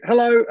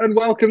Hello and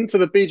welcome to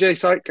the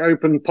BJPsych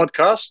Open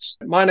podcast.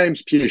 My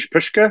name's Piyush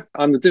Pushkar.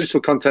 I'm the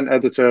digital content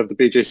editor of the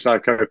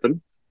BJPsych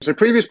Open. So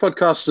previous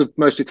podcasts have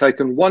mostly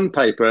taken one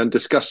paper and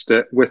discussed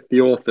it with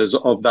the authors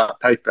of that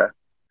paper.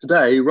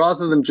 Today,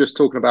 rather than just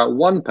talking about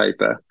one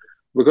paper,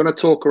 we're going to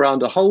talk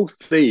around a whole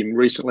theme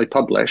recently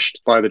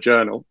published by the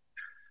journal.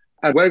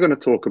 And we're going to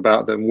talk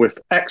about them with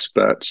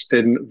experts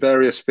in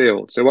various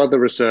fields, so other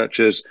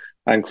researchers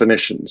and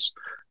clinicians.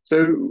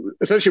 So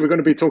essentially, we're going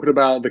to be talking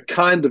about the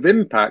kind of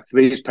impact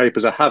these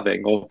papers are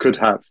having or could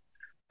have.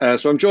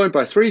 So I'm joined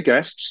by three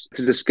guests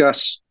to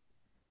discuss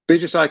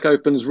BJPsych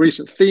Open's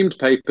recent themed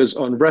papers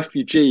on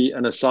refugee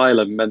and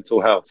asylum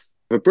mental health.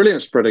 A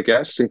brilliant spread of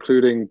guests,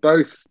 including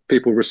both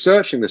people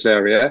researching this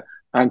area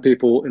and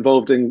people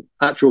involved in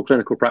actual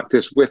clinical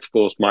practice with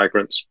forced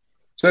migrants.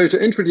 So to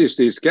introduce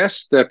these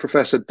guests, they're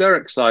Professor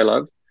Derek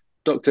Sylove,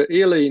 Dr.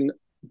 Eileen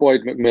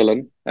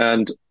Boyd-McMillan,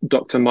 and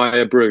Dr.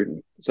 Maya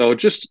Brune. So I'll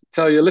just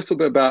tell you a little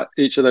bit about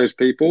each of those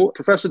people.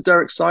 Professor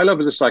Derek Sylove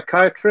is a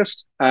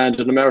psychiatrist and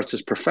an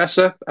emeritus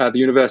professor at the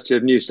University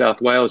of New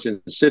South Wales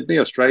in Sydney,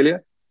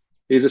 Australia.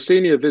 He's a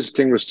senior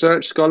visiting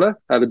research scholar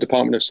at the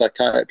Department of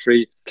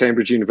Psychiatry,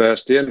 Cambridge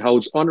University, and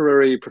holds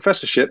honorary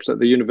professorships at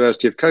the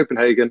University of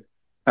Copenhagen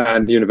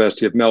and the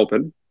University of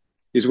Melbourne.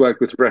 He's worked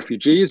with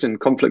refugees and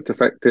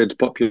conflict-affected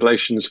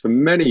populations for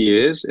many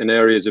years in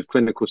areas of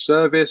clinical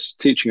service,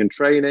 teaching and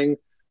training,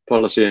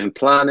 policy and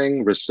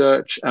planning,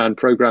 research, and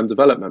program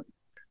development.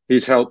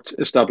 He's helped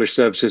establish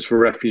services for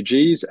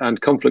refugees and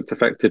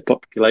conflict-affected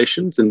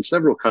populations in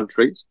several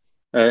countries,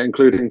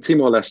 including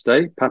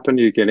Timor-Leste, Papua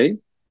New Guinea,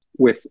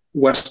 with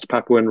West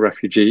Papuan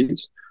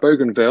refugees,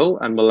 Bougainville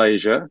and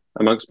Malaysia,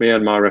 amongst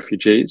Myanmar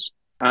refugees,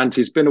 and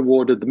he's been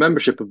awarded the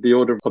membership of the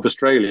Order of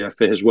Australia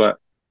for his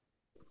work.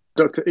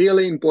 Dr.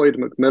 Eileen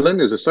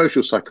Boyd-McMillan is a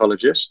social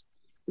psychologist,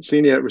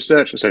 senior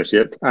research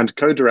associate, and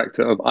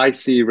co-director of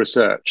IC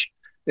Research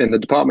in the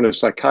Department of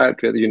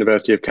Psychiatry at the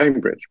University of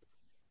Cambridge.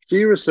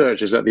 She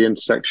researches at the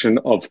intersection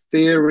of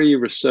theory,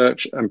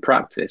 research, and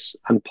practice,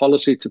 and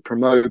policy to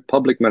promote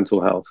public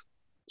mental health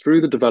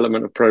through the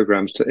development of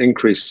programs to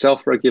increase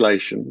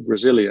self-regulation,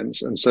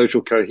 resilience, and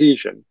social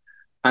cohesion,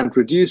 and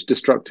reduce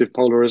destructive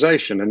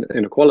polarization and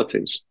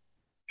inequalities.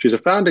 She's a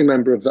founding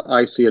member of the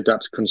IC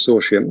Adapt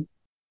Consortium.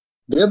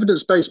 The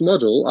evidence-based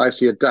model,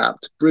 IC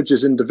Adapt,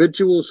 bridges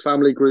individuals,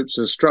 family groups,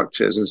 and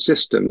structures and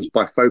systems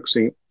by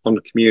focusing on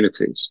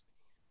communities,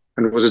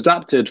 and was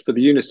adapted for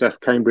the UNICEF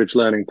Cambridge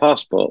Learning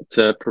Passport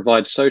to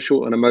provide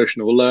social and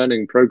emotional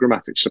learning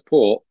programmatic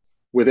support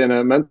within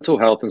a mental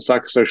health and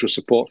psychosocial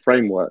support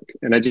framework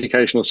in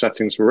educational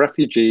settings for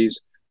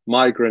refugees,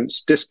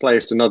 migrants,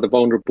 displaced, and other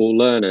vulnerable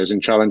learners in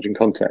challenging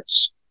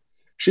contexts.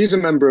 She's a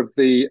member of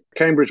the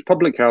Cambridge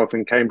Public Health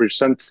and Cambridge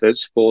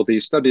Centres for the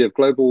Study of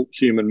Global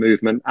Human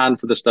Movement and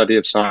for the Study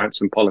of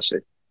Science and Policy.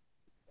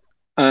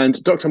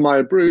 And Dr.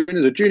 Maya Brune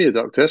is a junior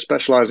doctor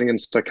specialising in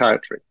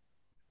psychiatry.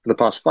 For the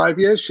past 5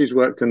 years, she's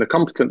worked in the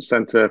Competence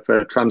Centre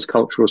for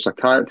Transcultural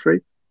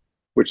Psychiatry,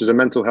 which is a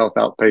mental health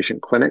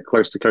outpatient clinic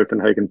close to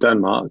Copenhagen,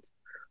 Denmark.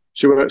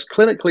 She works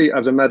clinically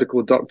as a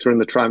medical doctor in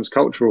the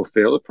transcultural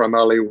field,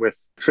 primarily with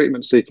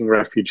treatment-seeking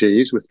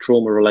refugees with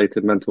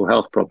trauma-related mental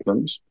health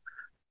problems.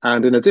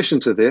 And in addition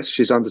to this,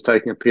 she's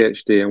undertaking a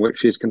PhD in which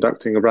she's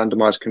conducting a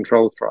randomized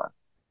control trial.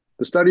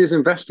 The study is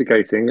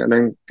investigating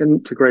an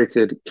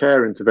integrated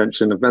care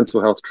intervention of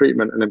mental health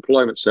treatment and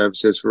employment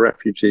services for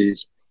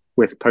refugees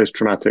with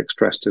post-traumatic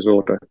stress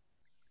disorder.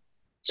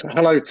 So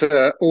hello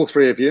to all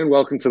three of you and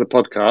welcome to the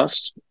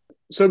podcast.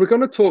 So we're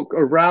going to talk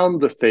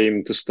around the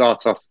theme to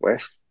start off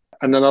with,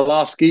 and then I'll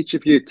ask each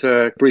of you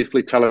to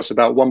briefly tell us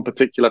about one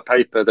particular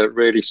paper that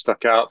really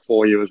stuck out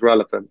for you as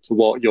relevant to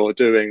what you're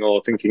doing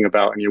or thinking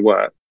about in your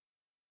work.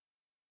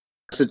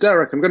 So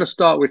Derek, I'm going to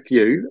start with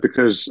you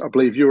because I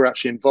believe you were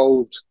actually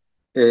involved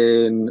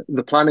in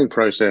the planning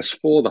process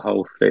for the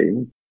whole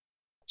theme.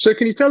 So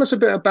can you tell us a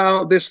bit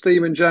about this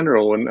theme in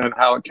general and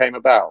how it came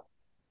about?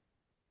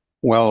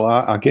 Well,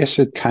 I guess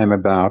it came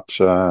about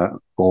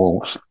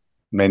for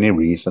many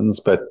reasons,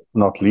 but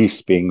not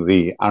least being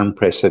the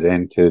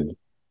unprecedented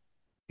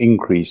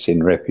increase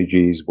in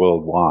refugees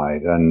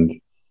worldwide and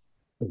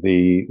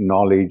the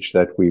knowledge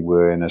that we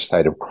were in a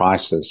state of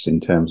crisis in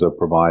terms of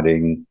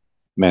providing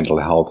mental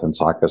health and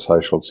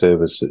psychosocial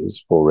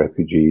services for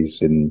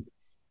refugees in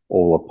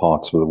all the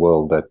parts of the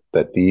world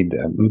that need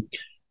them.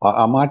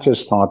 I might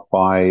just start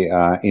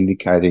by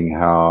indicating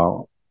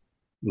how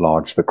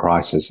large the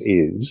crisis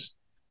is,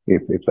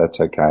 if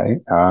that's okay.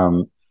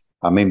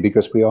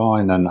 Because we are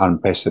in an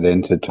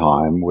unprecedented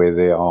time where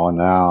there are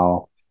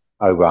now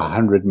over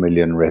 100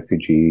 million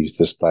refugees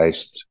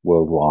displaced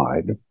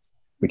worldwide,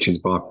 which is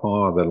by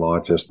far the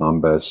largest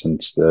number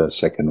since the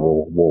Second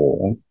World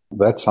War.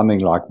 That's something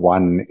like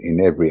 1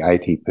 in every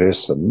 80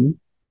 person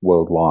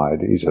worldwide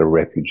is a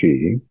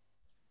refugee,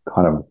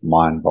 kind of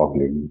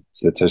mind-boggling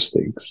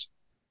statistics.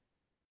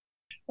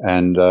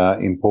 And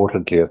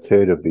importantly, a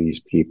third of these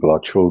people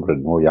are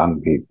children or young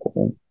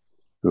people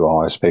who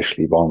are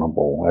especially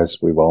vulnerable, as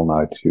we well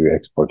know, to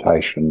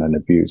exploitation and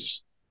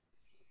abuse.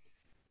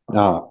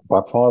 Now,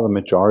 by far the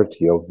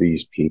majority of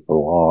these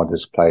people are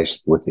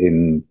displaced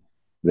within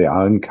their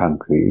own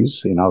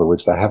countries. In other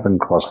words, they haven't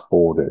crossed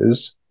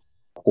borders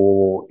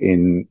or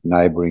in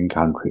neighboring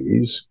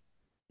countries,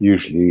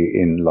 usually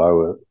in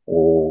lower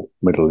or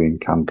middle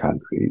income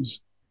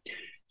countries.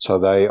 So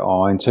they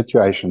are in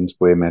situations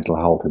where mental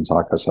health and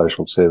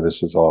psychosocial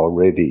services are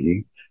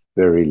already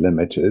very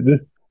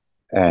limited,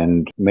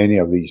 and many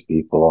of these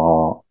people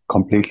are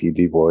completely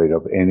devoid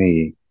of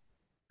any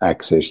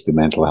access to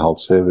mental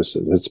health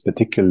services. It's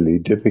particularly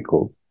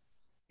difficult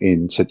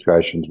in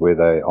situations where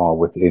they are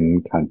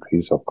within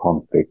countries of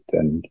conflict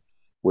and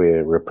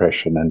where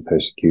repression and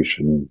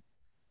persecution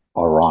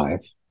are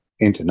rife.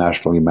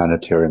 International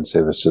humanitarian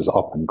services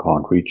often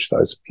can't reach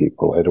those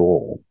people at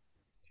all.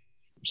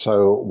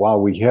 So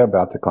while we hear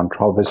about the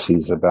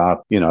controversies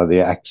about,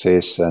 the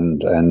access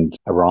and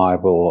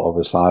arrival of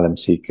asylum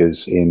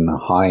seekers in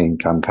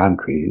high-income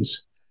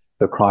countries,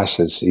 the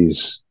crisis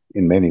is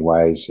in many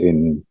ways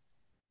in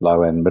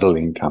low and middle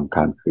income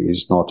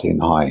countries, not in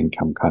high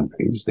income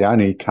countries. The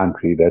only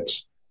country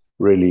that's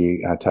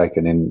really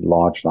taken in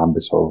large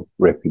numbers of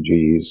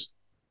refugees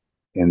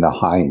in the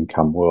high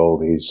income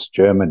world is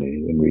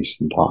Germany in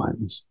recent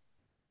times.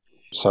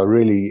 So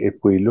really, if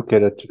we look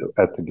at it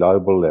at the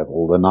global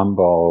level, the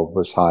number of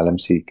asylum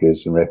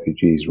seekers and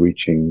refugees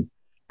reaching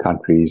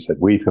countries that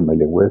we're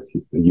familiar with,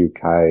 the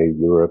UK,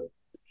 Europe,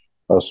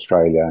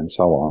 Australia, and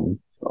so on,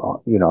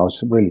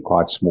 it's really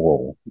quite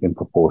small in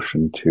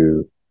proportion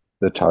to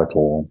the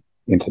total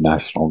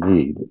international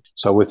need.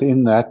 So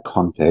within that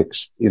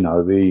context,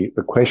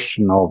 the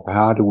question of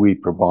how do we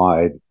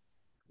provide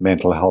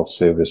mental health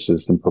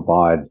services and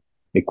provide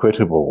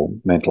equitable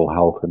mental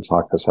health and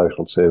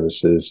psychosocial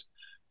services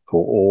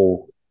for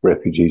all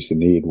refugees in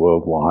need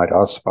worldwide,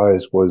 I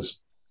suppose,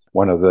 was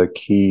one of the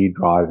key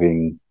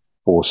driving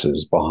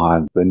forces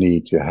behind the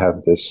need to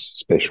have this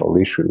special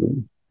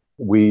issue.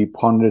 We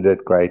pondered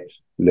at great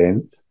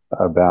length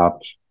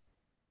about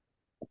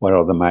what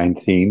are the main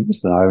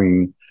themes,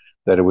 knowing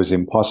that it was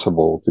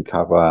impossible to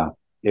cover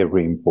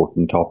every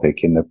important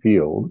topic in the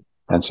field.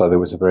 And so there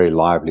was a very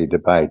lively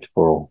debate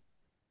for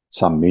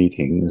some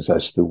meetings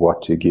as to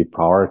what to give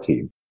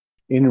priority.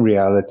 In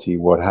reality,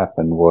 what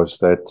happened was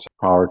that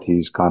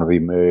priorities kind of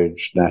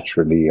emerged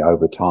naturally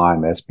over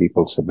time as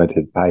people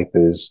submitted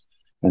papers.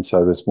 And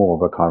so there's more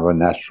of a kind of a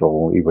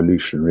natural,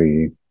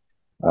 evolutionary,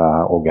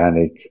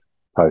 organic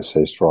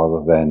process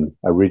rather than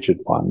a rigid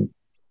one.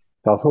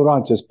 So I thought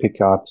I'd just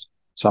pick out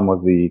some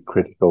of the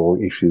critical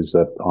issues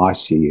that I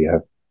see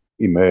have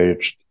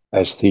emerged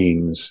as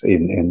themes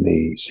in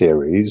the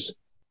series.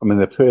 I mean,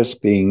 the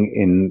first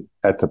being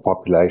at the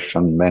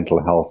population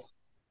mental health,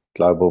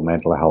 global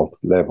mental health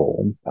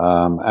level.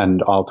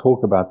 And I'll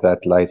talk about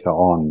that later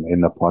on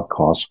in the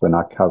podcast when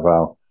I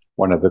cover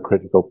one of the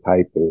critical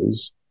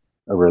papers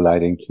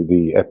relating to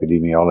the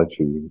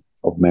epidemiology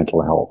of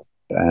mental health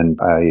and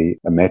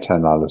a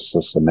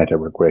meta-analysis, a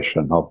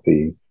meta-regression of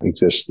the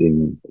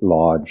existing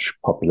large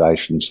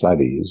population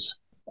studies.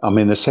 I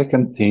mean, the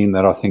second theme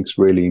that I think is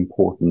really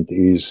important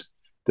is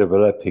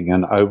developing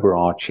an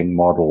overarching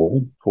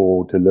model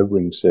for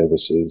delivering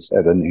services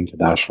at an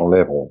international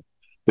level,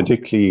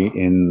 particularly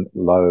in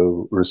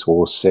low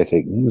resource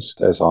settings,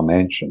 as I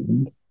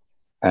mentioned.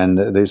 And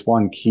there's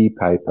one key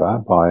paper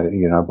by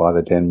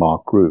the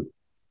Denmark group,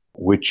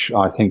 which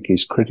I think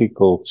is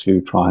critical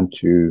to trying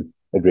to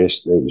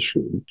address the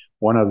issue.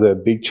 One of the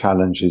big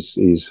challenges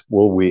is,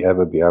 will we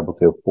ever be able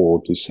to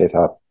afford to set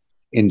up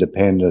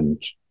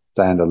independent,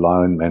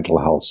 standalone mental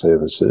health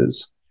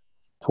services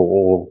for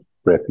all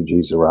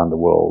refugees around the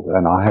world?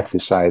 And I have to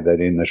say that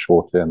in the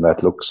short term,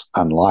 that looks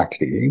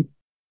unlikely.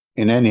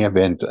 In any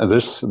event,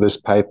 this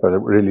paper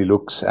really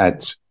looks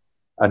at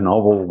a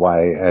novel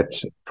way at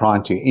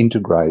trying to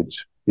integrate.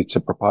 It's a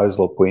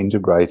proposal for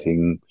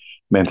integrating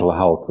mental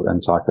health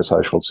and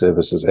psychosocial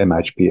services,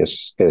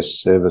 MHPS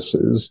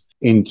services,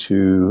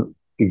 into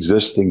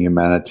existing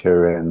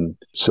humanitarian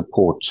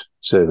support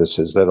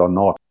services that are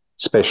not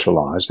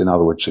specialized, in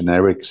other words,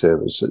 generic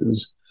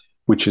services,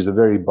 which is a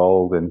very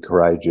bold and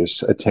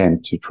courageous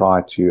attempt to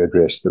try to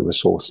address the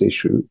resource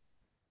issue.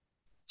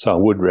 So I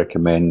would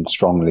recommend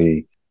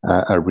strongly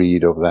a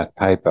read of that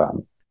paper.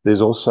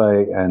 There's also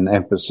an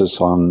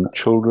emphasis on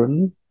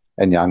children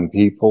and young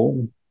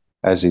people,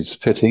 as is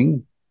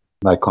fitting.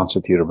 They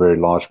constitute a very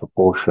large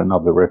proportion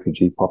of the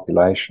refugee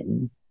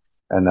population,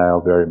 and they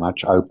are very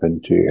much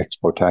open to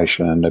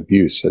exploitation and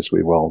abuse, as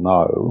we well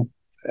know.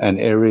 And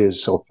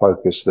areas of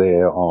focus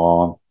there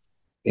are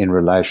in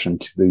relation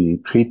to the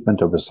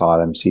treatment of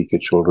asylum seeker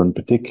children,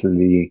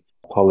 particularly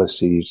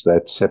policies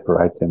that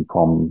separate them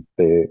from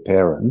their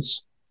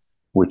parents,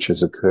 which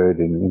has occurred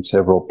in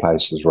several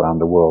places around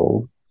the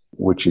world,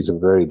 which is a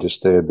very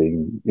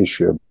disturbing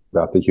issue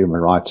about the human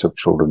rights of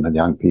children and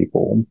young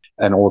people,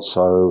 and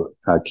also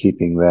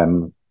keeping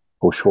them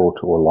for short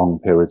or long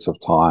periods of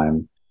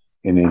time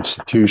in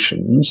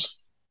institutions,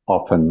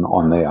 often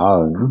on their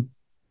own,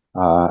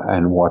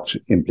 and what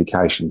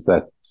implications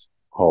that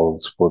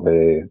holds for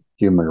their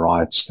human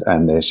rights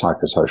and their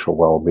psychosocial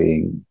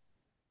well-being.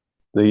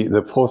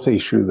 The fourth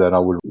issue that I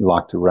would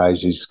like to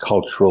raise is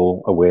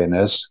cultural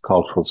awareness,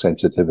 cultural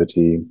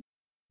sensitivity,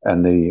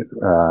 and the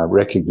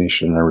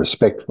recognition and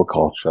respect for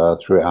culture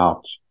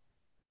throughout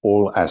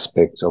all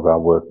aspects of our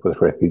work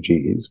with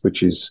refugees,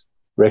 which is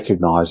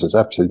recognized as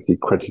absolutely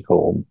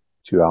critical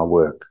to our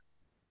work.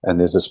 And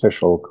there's a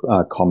special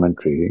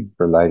commentary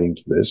relating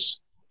to this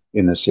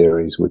in the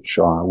series,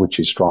 which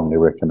is strongly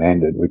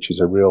recommended, which is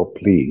a real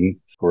plea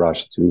for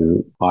us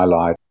to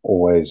highlight,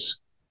 always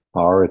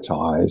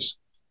prioritize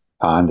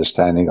our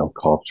understanding of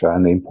culture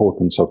and the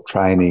importance of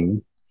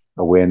training,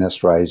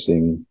 awareness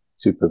raising,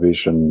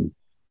 supervision,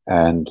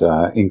 and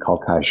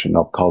inculcation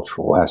of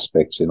cultural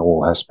aspects in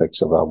all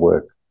aspects of our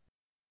work.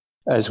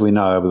 As we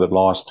know, over the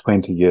last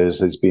 20 years,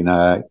 there's been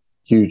a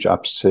huge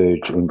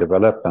upsurge in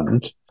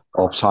development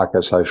of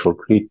psychosocial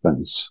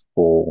treatments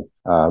for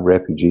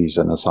refugees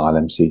and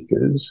asylum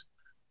seekers,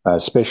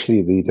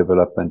 especially the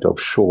development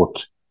of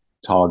short,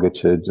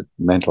 targeted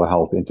mental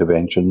health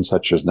interventions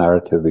such as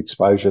narrative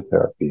exposure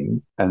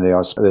therapy. And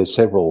there's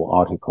several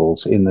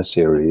articles in the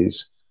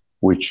series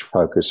which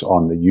focus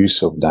on the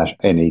use of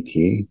NET,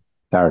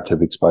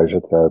 narrative exposure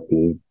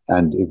therapy,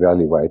 and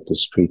evaluate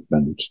this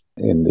treatment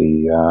in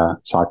the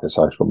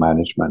psychosocial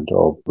management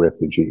of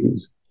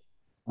refugees.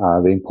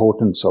 The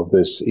importance of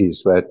this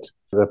is that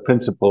the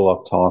principle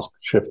of task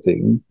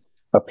shifting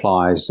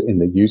applies in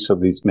the use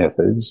of these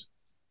methods,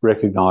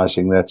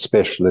 recognizing that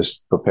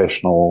specialist,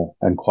 professional,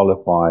 and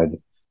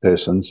qualified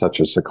persons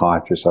such as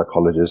psychiatrists,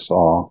 psychologists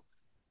are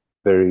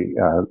very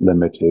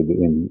limited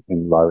in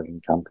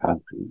low-income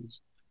countries.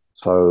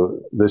 So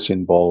this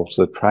involves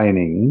the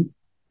training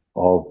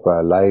of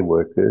lay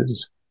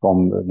workers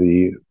from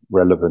the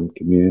relevant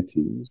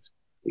communities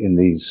in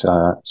these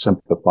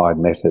simplified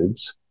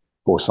methods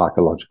for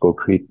psychological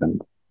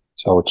treatment.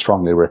 So I would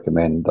strongly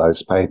recommend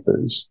those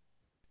papers.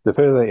 The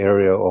further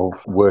area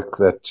of work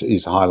that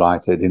is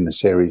highlighted in the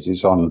series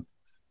is on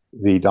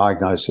the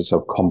diagnosis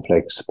of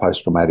complex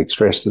post-traumatic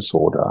stress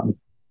disorder.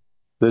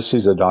 This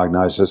is a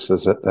diagnosis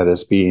that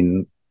has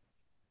been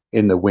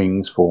in the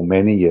wings for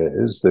many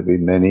years. There have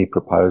been many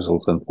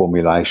proposals and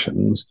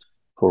formulations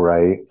for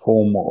a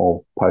form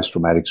of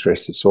post-traumatic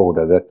stress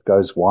disorder that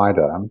goes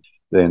wider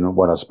than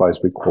what I suppose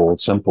we call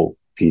simple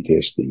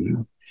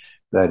PTSD.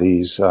 That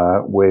is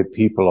where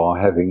people are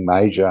having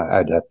major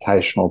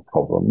adaptational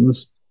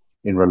problems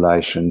in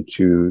relation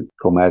to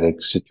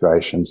traumatic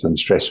situations and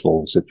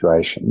stressful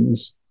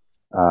situations,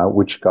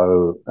 which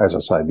go, as I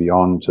say,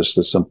 beyond just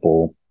the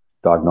simple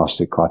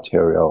diagnostic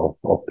criteria of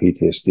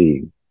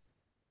PTSD.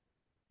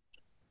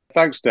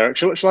 Thanks, Derek.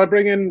 Shall I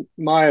bring in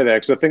Maya there?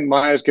 Because I think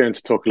Maya's going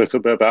to talk a little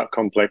bit about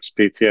complex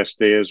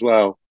PTSD as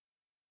well.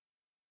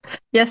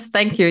 Yes,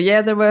 thank you.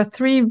 Yeah, there were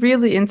 3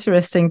 really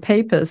interesting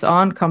papers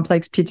on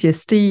complex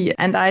PTSD,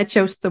 and I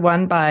chose the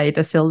one by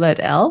Da Silva et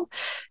al.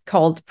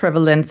 Called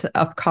Prevalence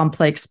of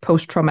Complex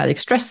Post-Traumatic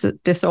Stress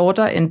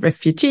Disorder in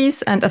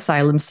Refugees and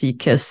Asylum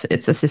Seekers.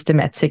 It's a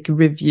systematic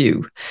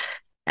review.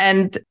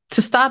 And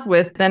to start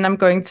with, then I'm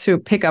going to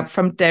pick up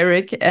from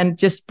Derek and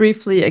just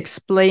briefly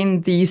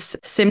explain these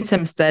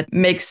symptoms that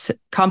makes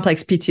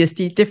complex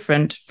PTSD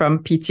different from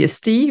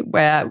PTSD,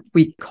 where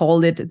we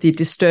call it the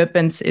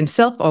disturbance in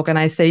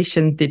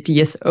self-organization, the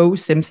DSO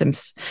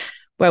symptoms,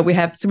 where we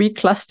have 3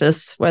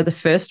 clusters, where the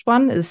first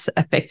one is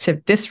affective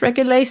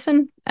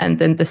dysregulation, and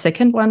then the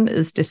second one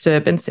is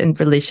disturbance in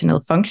relational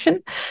function,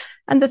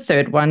 and the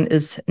third one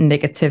is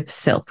negative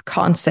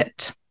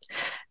self-concept.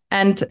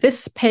 And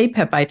this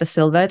paper by Da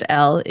Silva et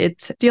al.,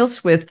 it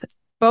deals with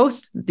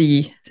both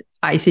the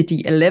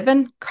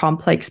ICD-11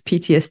 complex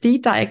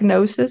PTSD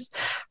diagnosis,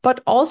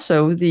 but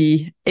also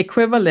the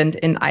equivalent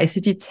in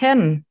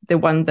ICD-10, the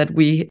one that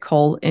we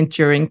call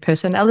enduring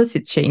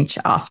personality change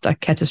after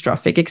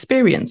catastrophic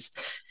experience.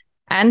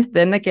 And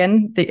then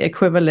again, the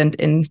equivalent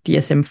in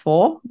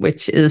DSM-4,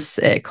 which is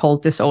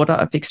called disorder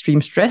of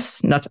extreme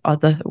stress, not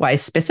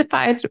otherwise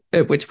specified,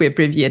 which we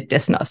abbreviate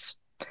DESNOS.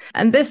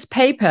 And this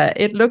paper,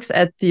 it looks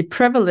at the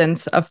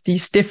prevalence of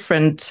these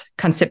different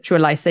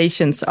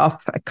conceptualizations of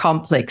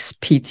complex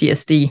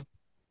PTSD.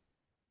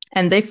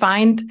 And they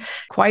find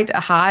quite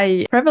a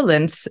high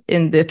prevalence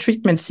in the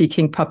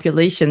treatment-seeking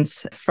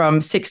populations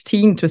from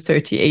 16 to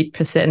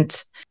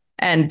 38%.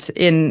 And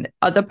in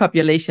other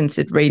populations,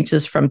 it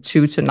ranges from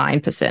 2 to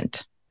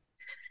 9%.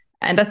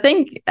 And I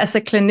think as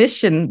a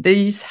clinician,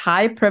 these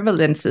high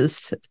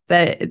prevalences,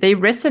 they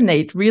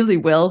resonate really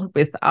well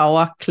with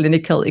our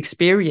clinical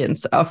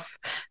experience of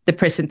the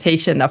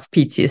presentation of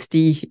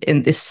PTSD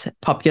in this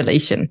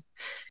population.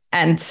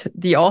 And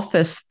the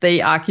authors, they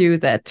argue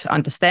that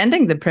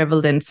understanding the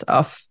prevalence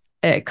of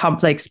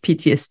complex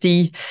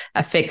PTSD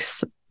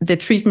affects the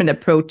treatment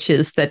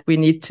approaches that we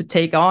need to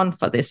take on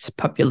for this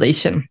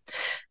population.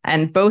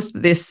 And both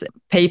this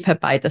paper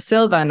by Da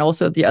Silva and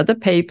also the other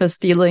papers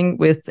dealing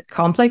with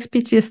complex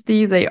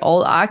PTSD, they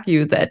all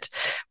argue that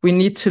we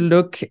need to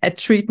look at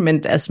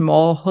treatment as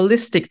more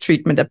holistic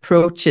treatment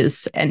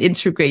approaches and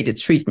integrated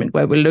treatment,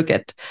 where we look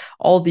at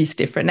all these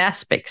different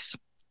aspects.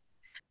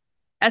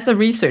 As a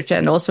researcher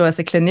and also as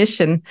a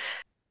clinician,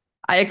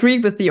 I agree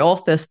with the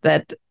authors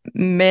that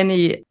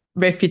many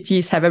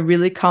refugees have a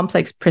really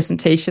complex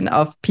presentation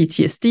of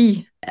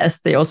PTSD, as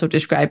they also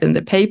describe in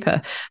the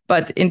paper.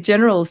 But in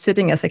general,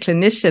 sitting as a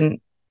clinician,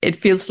 it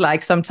feels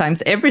like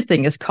sometimes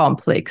everything is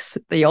complex.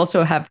 They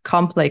also have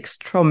complex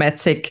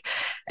traumatic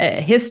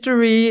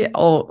history,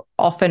 or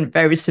often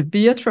very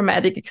severe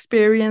traumatic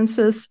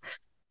experiences.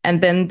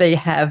 And then they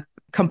have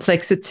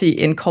complexity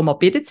in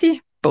comorbidity,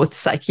 both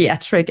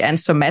psychiatric and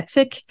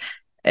somatic.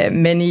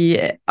 Many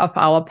of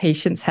our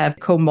patients have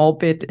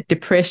comorbid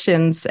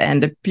depressions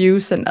and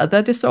abuse and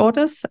other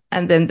disorders.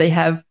 And then they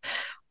have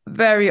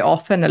very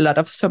often a lot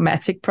of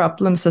somatic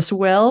problems as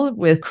well,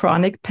 with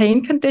chronic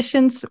pain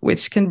conditions,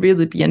 which can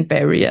really be a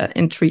barrier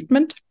in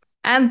treatment.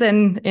 And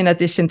then in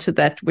addition to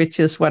that, which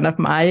is one of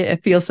my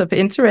fields of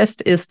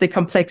interest, is the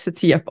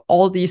complexity of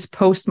all these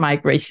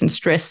post-migration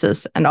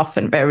stresses and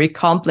often very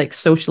complex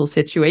social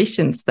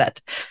situations that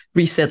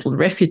resettled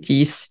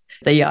refugees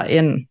they are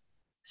in.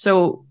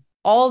 So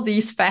all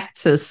these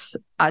factors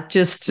are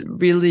just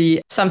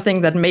really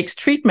something that makes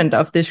treatment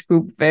of this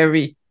group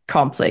very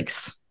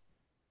complex.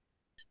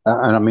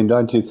 And I mean,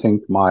 don't you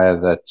think, Maya,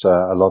 that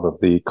a lot of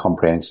the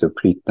comprehensive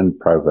treatment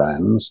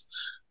programs,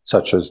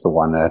 such as the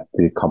one at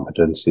the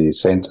Competency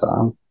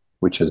Center,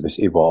 which has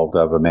evolved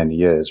over many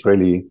years,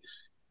 really,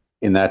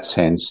 in that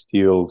sense,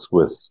 deals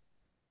with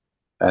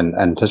and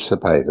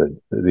anticipated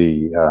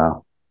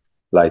the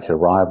late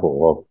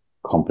arrival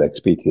of complex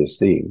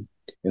PTSD?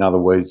 In other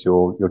words,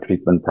 your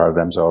treatment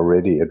programs are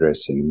already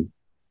addressing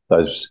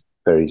those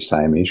very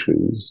same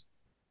issues.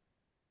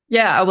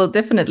 Yeah, I will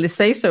definitely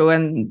say so.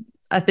 And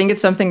I think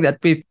it's something that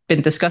we've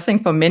been discussing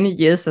for many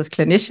years as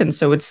clinicians.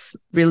 So it's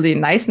really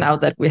nice now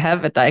that we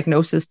have a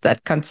diagnosis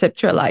that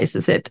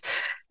conceptualizes it.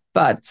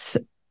 But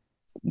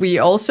we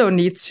also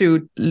need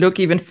to look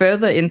even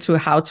further into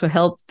how to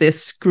help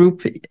this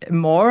group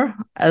more.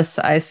 As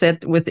I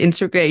said, with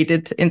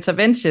integrated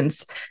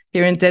interventions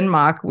here in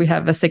Denmark, we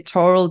have a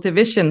sectoral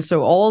division.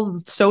 So all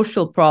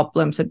social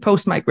problems and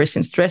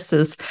post-migration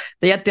stresses,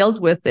 they are dealt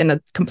with in a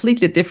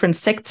completely different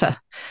sector.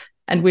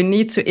 And we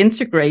need to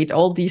integrate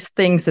all these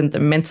things in the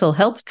mental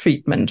health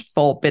treatment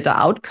for better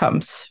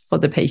outcomes for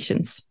the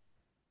patients.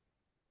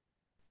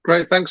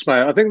 Great, thanks,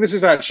 Maya. I think this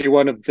is actually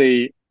one of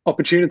the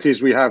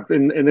opportunities we have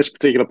in this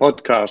particular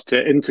podcast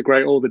to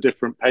integrate all the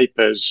different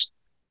papers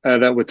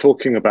that we're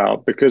talking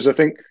about, because I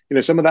think,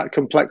 some of that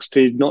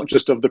complexity, not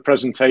just of the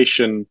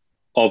presentation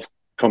of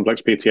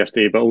complex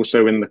PTSD, but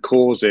also in the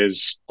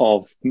causes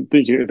of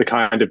the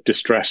kind of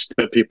distress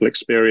that people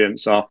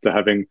experience after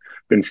having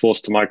been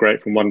forced to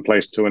migrate from one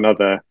place to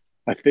another,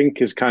 I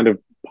think is kind of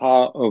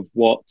part of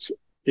what,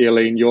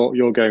 Eileen,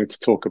 you're going to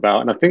talk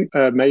about. And I think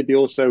maybe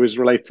also is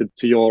related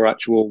to your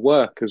actual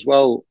work as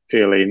well,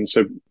 Eileen.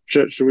 So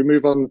should we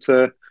move on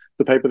to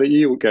the paper that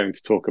you were going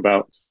to talk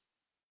about?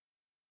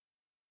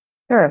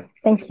 Sure.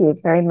 Thank you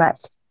very much.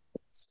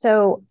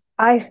 So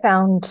I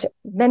found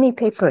many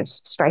papers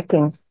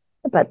striking,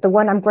 but the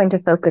one I'm going to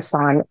focus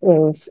on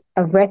is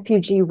A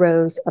Refugee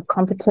Rows of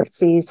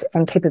Competencies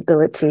and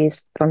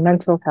Capabilities for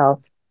Mental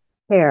Health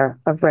Care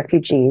of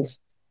Refugees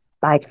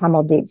by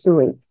Kamaldeep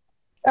Bui.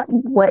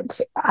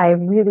 What I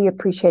really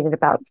appreciated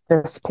about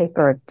this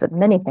paper, the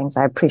many things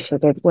I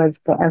appreciated, was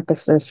the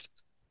emphasis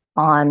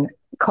on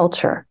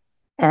culture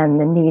and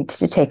the need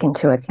to take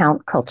into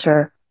account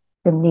culture,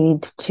 the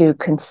need to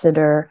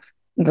consider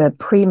the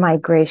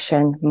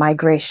pre-migration,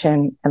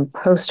 migration, and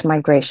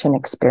post-migration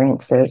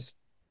experiences,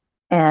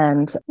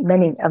 and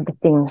many of the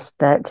things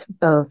that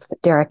both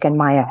Derek and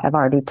Maya have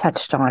already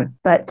touched on.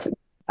 But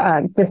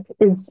this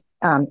is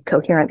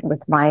coherent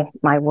with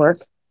my work,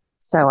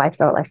 so I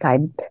felt like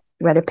I'd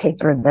read a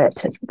paper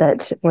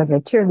that was a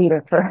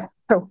cheerleader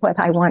for what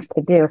I want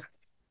to do.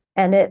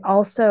 And it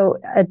also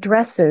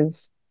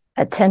addresses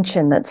a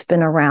tension that's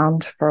been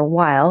around for a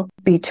while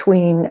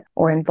between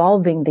or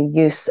involving the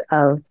use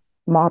of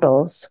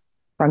models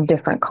from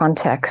different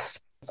contexts,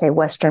 say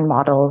Western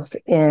models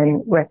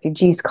in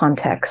refugees'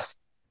 contexts,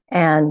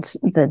 and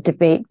the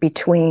debate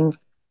between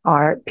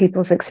are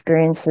people's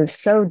experiences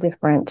so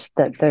different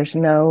that there's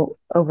no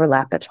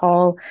overlap at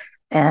all,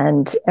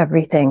 and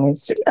everything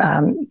is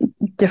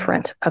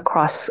different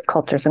across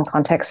cultures and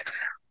contexts,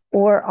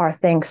 or are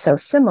things so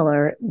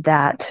similar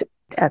that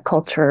a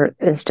culture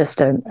is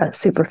just a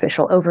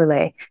superficial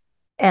overlay?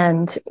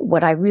 And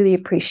what I really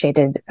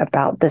appreciated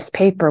about this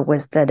paper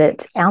was that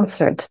it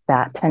answered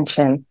that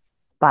tension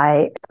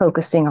by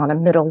focusing on a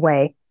middle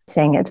way,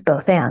 saying it's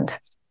both and,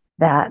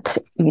 that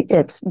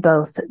it's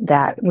both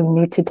that we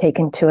need to take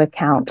into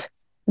account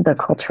the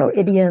cultural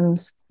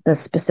idioms, the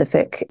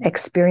specific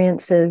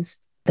experiences,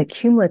 the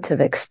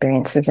cumulative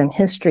experiences and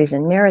histories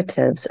and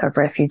narratives of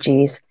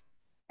refugees,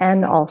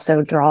 and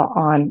also draw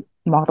on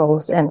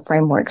models and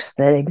frameworks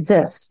that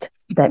exist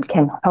that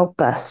can help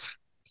us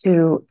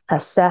to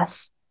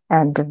assess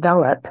and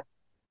develop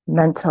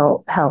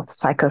mental health,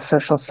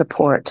 psychosocial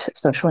support,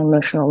 social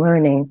emotional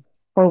learning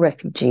for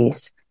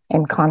refugees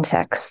in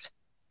context.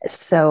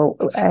 So,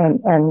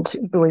 and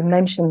we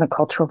mentioned the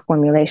cultural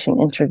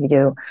formulation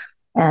interview,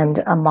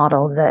 and a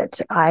model that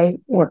I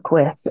work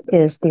with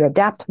is the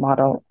ADAPT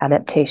model,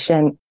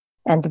 adaptation,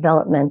 and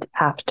development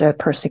after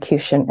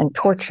persecution and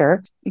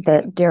torture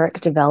that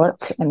Derek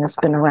developed and has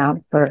been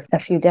around for a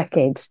few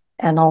decades,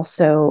 and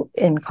also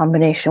in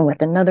combination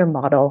with another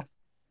model,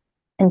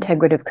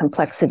 integrative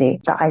complexity,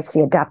 the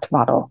IC ADAPT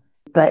model.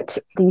 But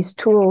these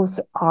tools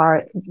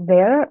are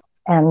there,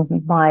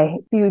 and my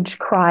huge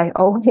cry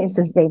always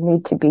is they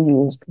need to be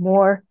used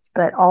more,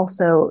 but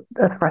also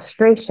the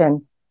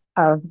frustration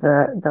of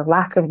the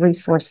lack of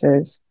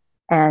resources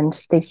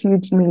and the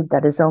huge need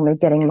that is only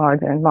getting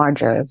larger and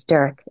larger, as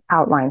Derek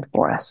outlined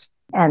for us,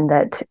 and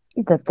that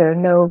there are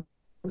no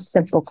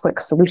simple,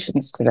 quick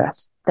solutions to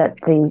this, that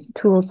the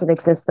tools that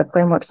exist, the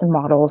frameworks and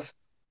models,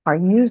 are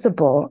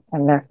usable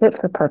and they're fit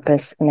for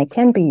purpose and they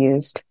can be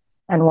used.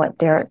 And what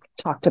Derek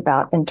talked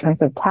about in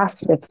terms of task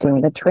shifting,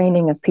 the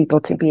training of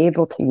people to be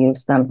able to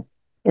use them,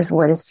 is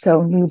what is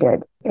so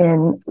needed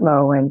in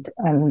low and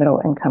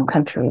middle income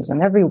countries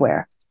and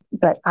everywhere.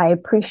 But I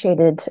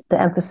appreciated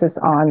the emphasis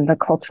on the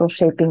cultural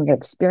shaping of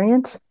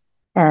experience.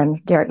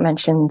 And Derek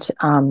mentioned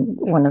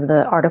one of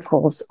the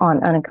articles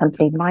on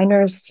unaccompanied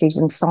minors.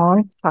 Susan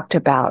Song talked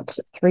about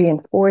 3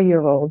 and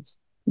 4-year-olds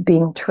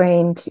being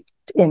trained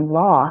in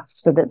law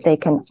so that they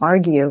can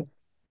argue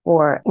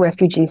for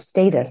refugee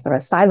status or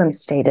asylum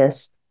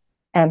status,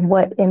 and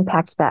what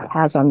impact that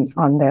has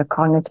on their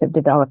cognitive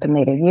development in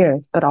later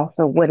years, but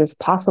also what is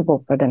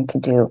possible for them to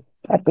do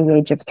at the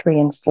age of 3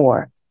 and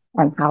 4,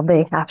 and how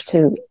they have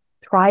to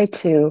try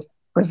to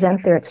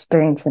present their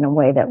experience in a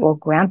way that will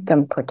grant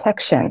them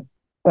protection,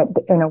 but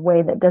in a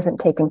way that doesn't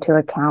take into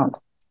account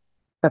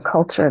the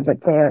culture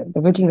that they're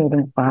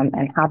originating from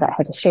and how that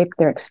has shaped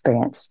their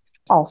experience.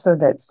 Also,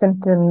 that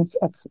symptoms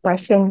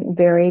expression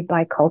vary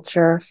by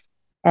culture,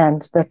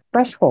 and the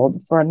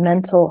threshold for a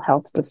mental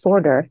health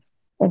disorder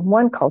in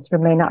one culture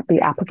may not be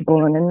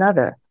applicable in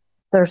another.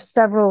 There's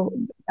several,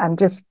 I'm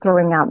just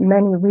throwing out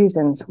many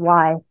reasons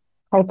why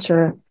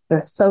culture, the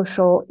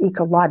social,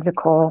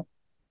 ecological,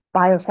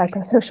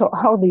 biopsychosocial,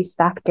 all these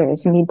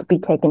factors need to be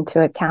taken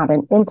into account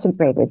and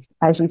integrated.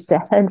 As you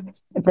said,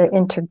 the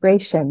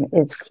integration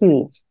is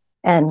key.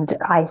 And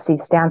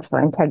IC stands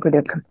for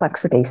integrative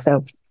complexity.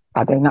 So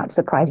probably not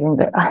surprising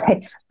that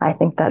I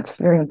think that's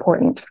very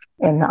important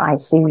in the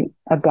IC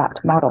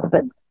ADAPT model.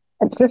 But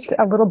just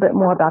a little bit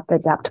more about the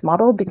ADAPT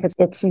model, because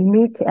it's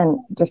unique. And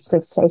just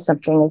to say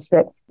something is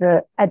that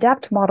the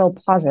ADAPT model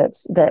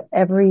posits that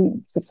every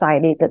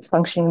society that's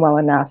functioning well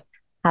enough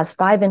has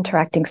 5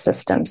 interacting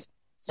systems.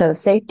 So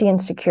safety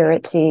and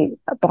security,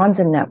 bonds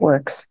and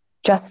networks,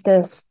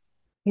 justice,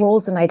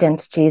 roles and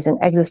identities,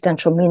 and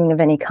existential meaning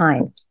of any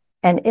kind.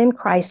 And in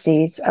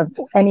crises of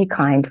any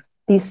kind,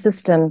 these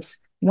systems,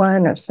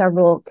 one or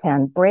several,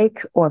 can break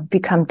or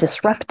become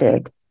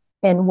disrupted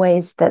in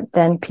ways that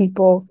then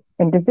people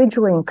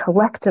individually and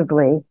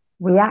collectively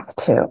react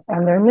to.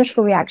 And their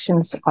initial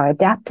reactions are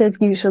adaptive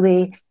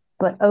usually,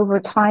 but over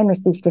time,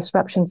 as these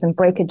disruptions and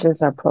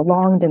breakages are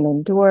prolonged and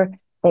endure,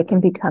 they can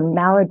become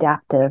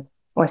maladaptive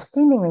or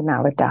seemingly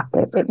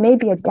maladaptive. It may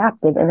be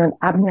adaptive in an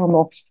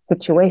abnormal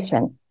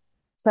situation.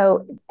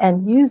 So,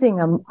 and using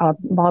a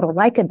model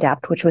like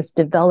ADAPT, which was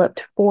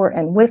developed for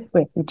and with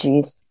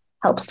refugees,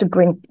 helps to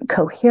bring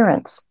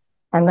coherence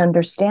and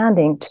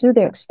understanding to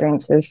their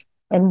experiences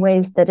in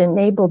ways that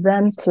enable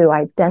them to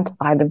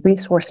identify the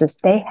resources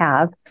they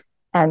have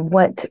and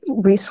what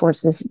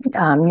resources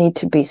need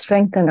to be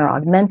strengthened or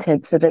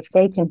augmented so that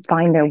they can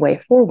find their way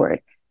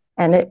forward.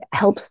 And it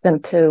helps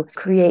them to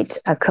create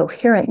a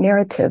coherent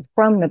narrative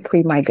from the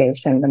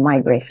pre-migration, the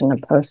migration,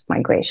 and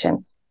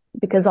post-migration,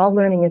 because all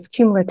learning is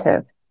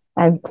cumulative,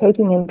 and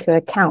taking into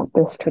account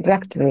this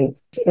trajectory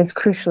is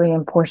crucially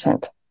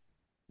important.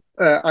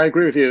 I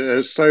agree with you.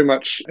 There's so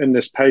much in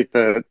this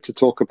paper to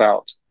talk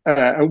about.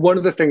 And one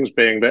of the things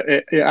being that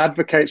it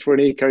advocates for an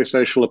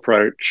eco-social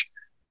approach,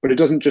 but it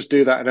doesn't just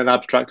do that in an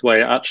abstract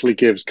way. It actually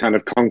gives kind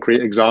of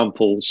concrete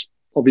examples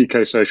of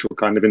eco-social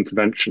kind of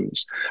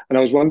interventions. And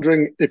I was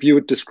wondering if you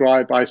would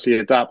describe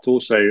IC ADAPT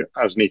also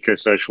as an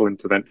eco-social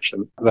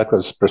intervention. That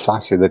was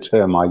precisely the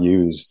term I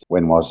used.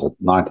 When was it?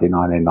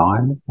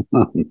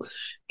 1999?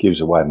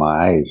 Gives away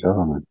my age,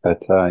 doesn't it?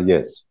 But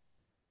yes.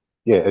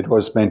 Yeah, it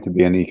was meant to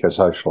be an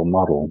eco-social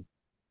model.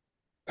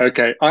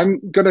 Okay, I'm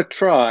going to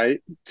try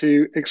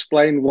to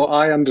explain what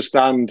I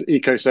understand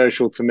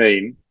eco-social to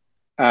mean,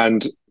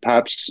 and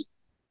perhaps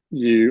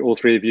you, all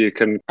three of you,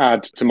 can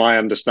add to my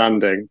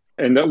understanding,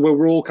 in that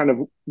we're all kind of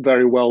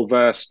very well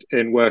versed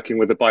in working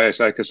with a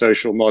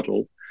biopsychosocial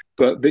model,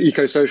 but the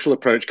eco-social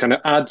approach kind of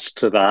adds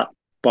to that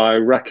by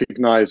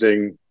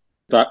recognizing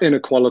that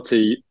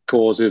inequality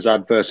causes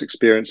adverse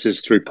experiences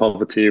through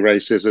poverty,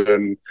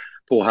 racism,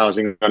 poor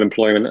housing,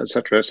 unemployment, et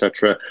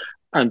cetera,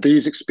 and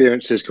these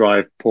experiences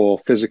drive poor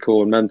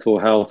physical and mental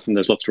health. And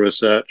there's lots of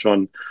research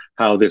on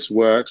how this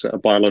works at a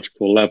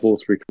biological level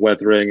through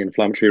weathering,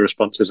 inflammatory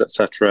responses,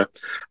 etc.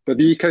 But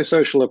the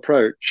eco-social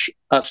approach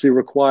actually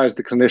requires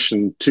the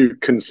clinician to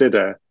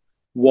consider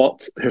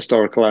what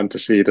historical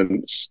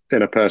antecedents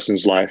in a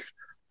person's life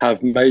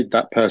have made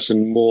that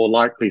person more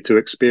likely to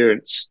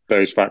experience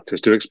those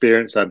factors, to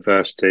experience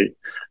adversity,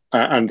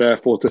 and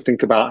therefore to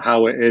think about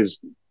how it is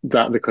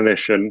that the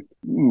clinician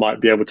might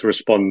be able to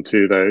respond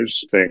to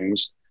those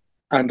things.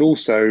 And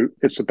also,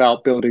 it's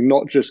about building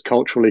not just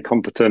culturally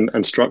competent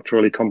and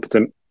structurally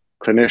competent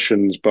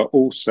clinicians, but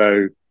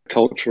also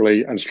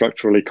culturally and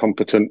structurally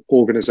competent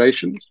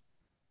organizations.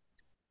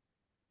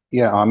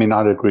 Yeah, I mean,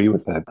 I'd agree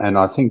with that. And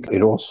I think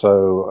it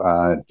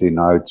also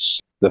denotes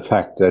the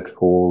fact that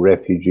for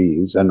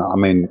refugees, and I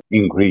mean,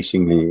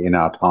 increasingly in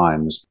our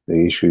times,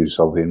 the issues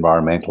of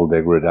environmental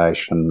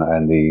degradation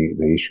and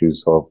the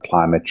issues of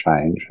climate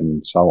change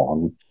and so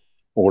on,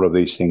 all of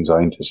these things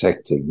are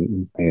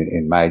intersecting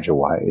in major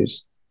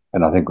ways.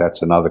 And I think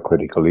that's another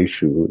critical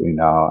issue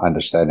in our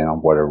understanding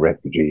of what a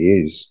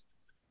refugee is,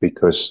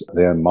 because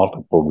there are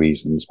multiple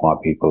reasons why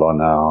people are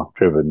now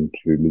driven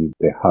to leave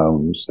their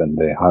homes and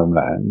their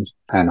homelands.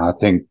 And I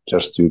think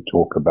just to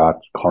talk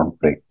about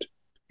conflict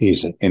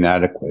is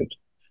inadequate.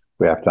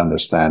 We have to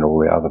understand all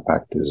the other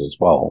factors as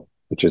well,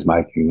 which is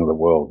making the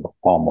world a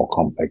far more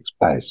complex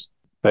place.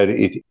 But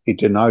it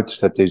denotes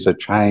that there's a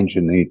change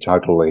in the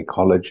total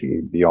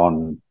ecology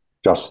beyond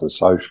just the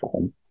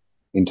social,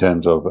 in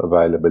terms of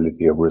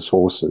availability of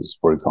resources,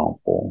 for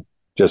example,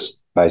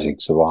 just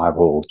basic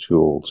survival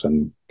tools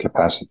and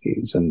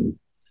capacities. And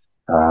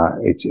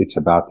it's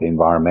about the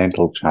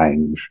environmental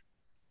change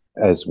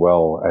as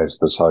well as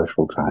the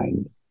social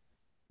change.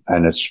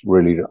 And it's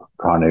really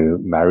trying to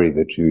marry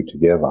the two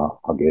together,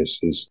 I guess,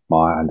 is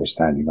my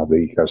understanding of the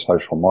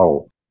eco-social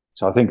model.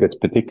 So I think it's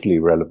particularly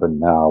relevant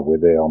now where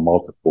there are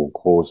multiple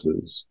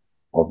causes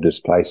of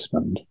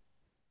displacement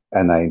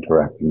and they're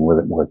interacting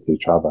with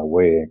each other,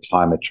 where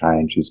climate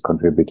change is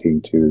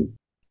contributing to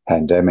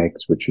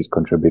pandemics, which is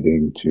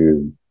contributing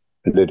to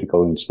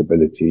political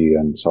instability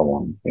and so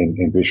on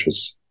in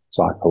vicious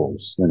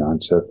cycles,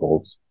 and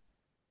circles.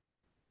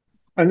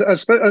 And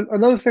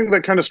another thing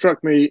that kind of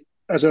struck me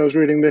as I was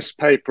reading this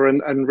paper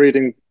and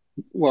reading,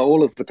 well,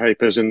 all of the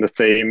papers in the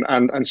theme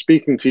and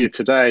speaking to you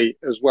today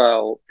as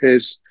well,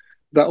 is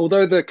that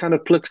although the kind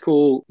of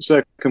political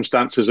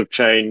circumstances have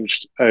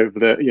changed over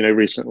the,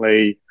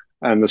 recently,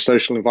 and the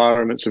social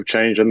environments have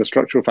changed and the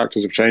structural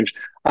factors have changed,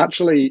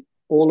 actually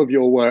all of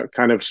your work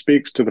kind of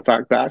speaks to the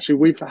fact that actually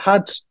we've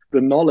had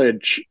the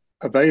knowledge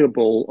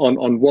available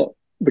on what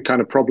the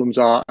kind of problems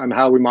are and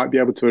how we might be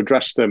able to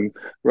address them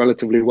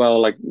relatively well.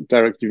 Like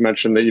Derek, you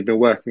mentioned that you've been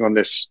working on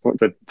this for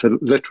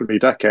literally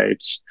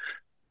decades.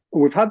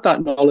 We've had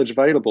that knowledge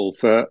available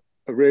for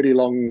a really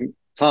long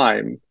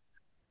time,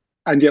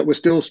 and yet we're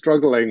still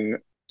struggling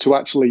to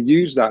actually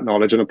use that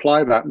knowledge and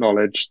apply that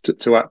knowledge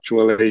to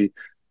actually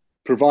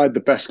provide the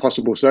best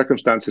possible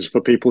circumstances for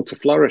people to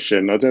flourish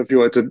in. I don't know if you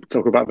wanted to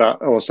talk about that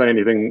or say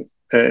anything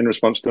in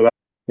response to that.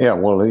 Yeah,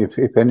 well,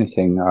 if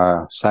anything,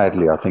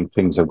 sadly, I think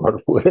things have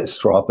got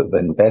worse rather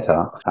than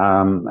better.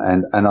 And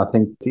I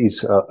think it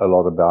is a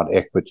lot about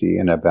equity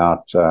and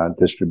about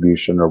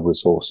distribution of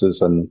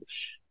resources and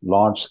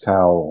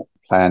large-scale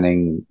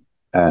planning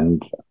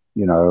and,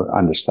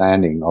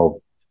 understanding of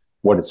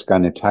what it's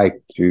going to take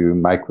to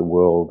make the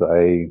world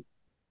a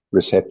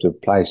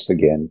receptive place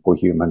again for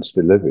humans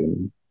to live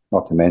in,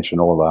 not to mention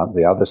all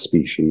the other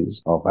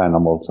species of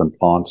animals and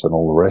plants and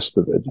all the rest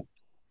of it.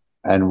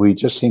 And we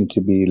just seem to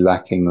be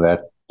lacking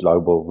that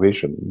global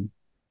vision.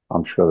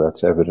 I'm sure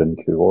that's evident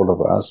to all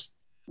of us.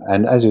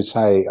 And as you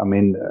say, I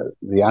mean,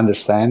 the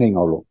understanding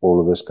of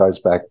all of this goes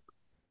back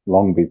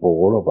long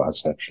before all of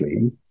us,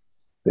 actually.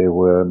 There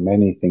were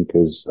many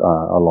thinkers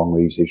along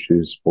these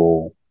issues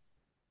for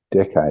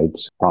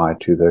decades prior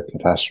to the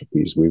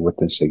catastrophes we're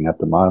witnessing at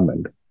the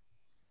moment.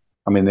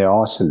 I mean, there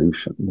are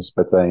solutions,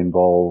 but they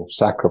involve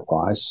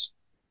sacrifice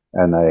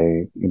and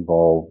they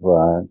involve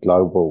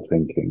global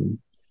thinking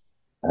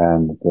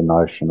and the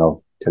notion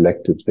of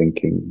collective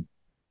thinking,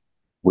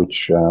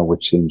 which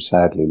seems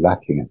sadly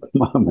lacking at the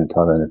moment.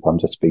 I don't know if I'm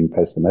just being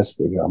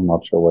pessimistic. I'm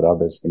not sure what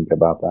others think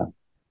about that.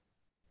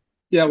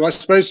 Yeah, well, I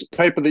suppose the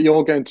paper that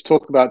you're going to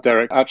talk about,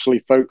 Derek, actually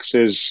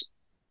focuses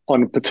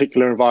on a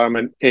particular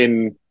environment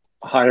in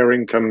higher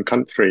income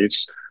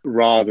countries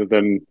rather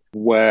than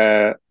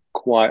where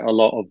quite a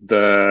lot of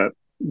the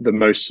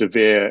most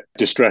severe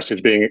distress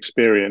is being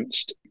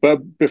experienced.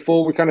 But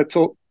before we kind of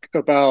talk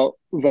about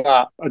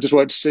that, I just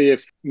wanted to see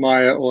if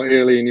Maya or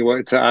Eileen, you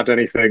wanted to add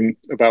anything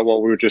about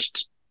what we were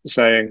just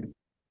saying.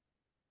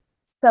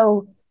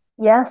 So,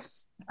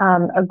 yes,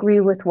 agree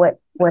with what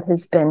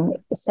has been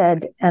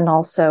said, and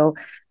also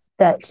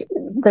that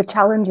the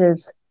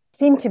challenges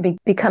seem to be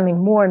becoming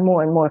more and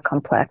more and more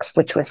complex,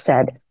 which was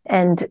said,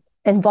 and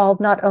involve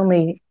not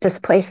only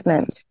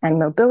displacement and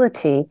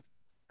mobility,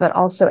 but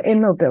also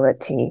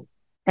immobility,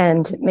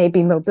 and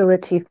maybe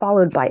mobility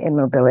followed by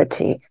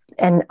immobility.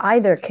 And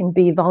either can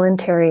be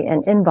voluntary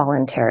and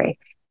involuntary.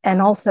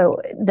 And also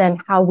then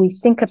how we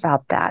think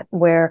about that,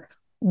 where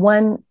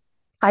one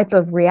type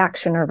of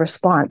reaction or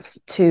response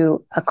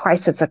to a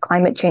crisis, a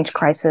climate change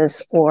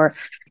crisis, or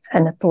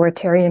an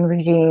authoritarian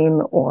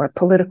regime, or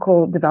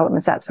political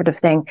developments, that sort of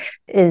thing,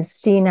 is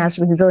seen as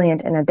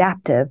resilient and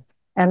adaptive.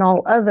 And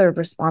all other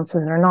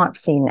responses are not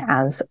seen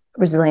as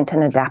resilient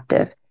and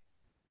adaptive,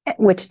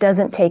 which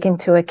doesn't take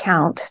into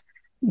account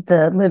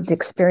the lived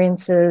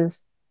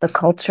experiences, the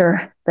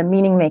culture, the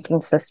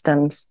meaning-making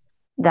systems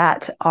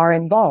that are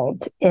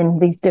involved in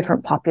these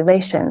different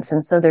populations.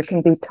 And so there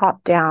can be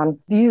top-down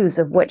views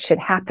of what should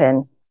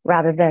happen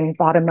rather than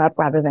bottom-up,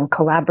 rather than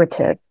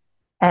collaborative.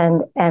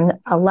 And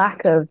a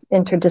lack of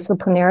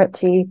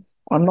interdisciplinarity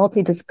or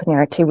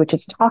multidisciplinarity, which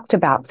is talked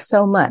about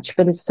so much,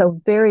 but is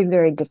so very,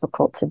 very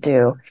difficult to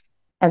do,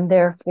 and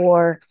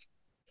therefore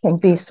can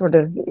be sort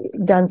of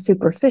done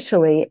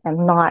superficially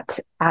and not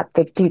at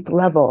the deep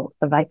level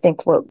of, I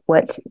think, what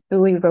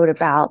Bowie wrote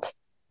about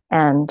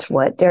and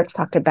what Derek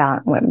talked about,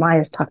 and what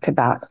Maya's talked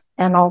about,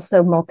 and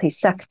also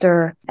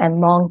multi-sector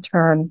and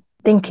long-term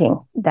thinking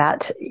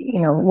that,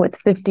 with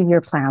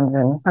 50-year plans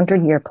and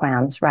 100-year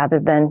plans rather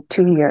than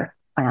 2-year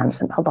plans.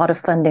 And a lot of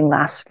funding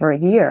lasts for a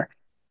year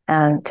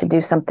and to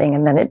do something,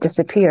 and then it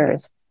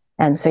disappears.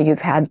 And so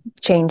you've had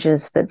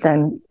changes that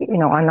then,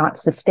 are not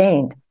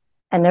sustained.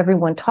 And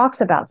everyone talks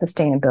about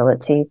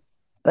sustainability,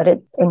 but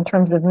in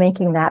terms of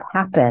making that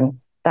happen,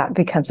 that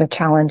becomes a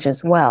challenge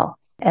as well.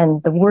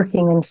 And the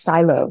working in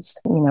silos,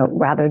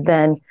 rather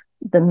than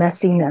the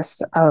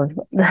messiness of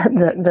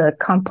the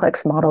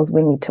complex models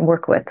we need to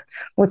work with,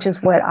 which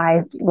is what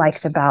I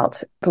liked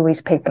about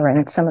Bowie's paper,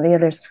 and some of the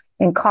others.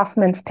 And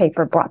Kaufman's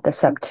paper brought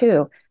this up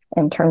too,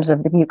 in terms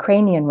of the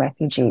Ukrainian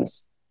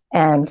refugees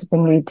and the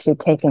need to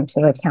take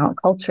into account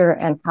culture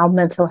and how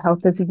mental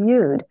health is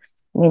viewed.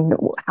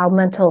 How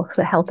mental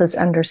health is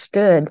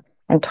understood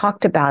and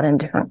talked about in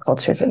different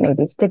cultures. It may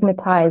be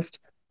stigmatized.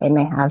 They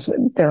may have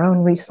their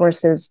own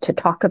resources to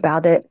talk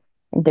about it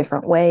in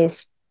different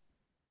ways.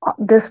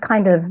 This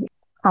kind of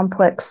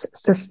complex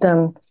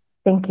system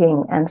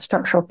thinking and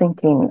structural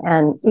thinking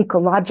and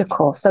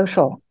ecological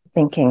social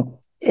thinking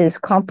is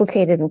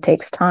complicated and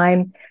takes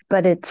time,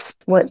 but it's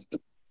what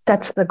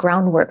sets the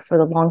groundwork for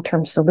the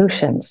long-term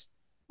solutions.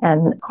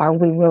 And are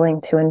we willing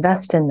to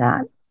invest in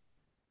that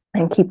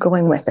and keep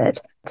going with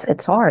it?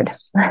 It's hard.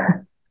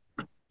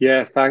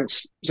 Yeah,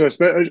 thanks. So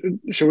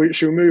shall we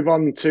move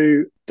on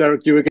to,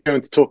 Derek, you were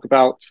going to talk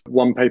about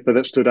one paper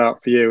that stood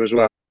out for you as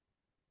well.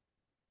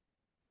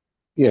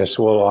 Yes,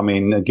 well, I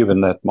mean,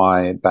 given that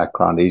my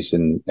background is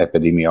in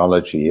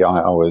epidemiology,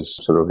 I was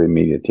sort of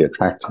immediately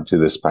attracted to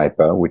this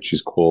paper, which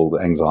is called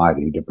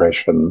Anxiety,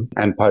 Depression,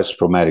 and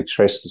Post-Traumatic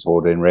Stress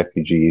Disorder in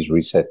Refugees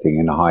Resettling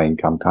in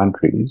High-Income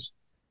Countries,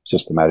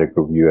 Systematic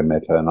Review and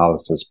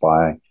Meta-Analysis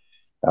by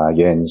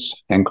Jens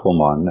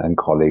Henkelmann and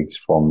colleagues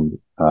from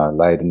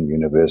Leiden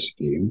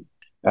University.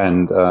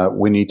 And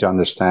we need to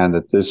understand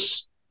that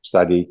this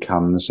study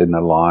comes in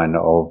the line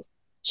of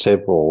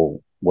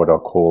several what are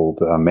called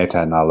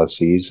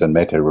meta-analyses and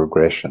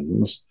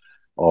meta-regressions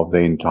of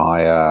the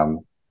entire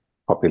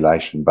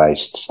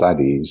population-based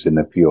studies in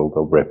the field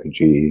of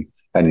refugee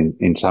and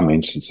in some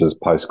instances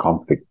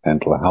post-conflict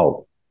mental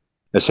health.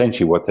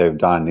 Essentially what they've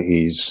done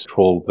is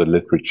trawled the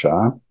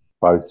literature,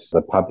 both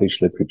the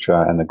published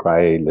literature and the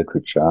grey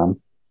literature,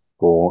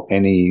 for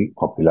any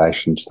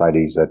population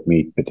studies that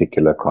meet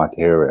particular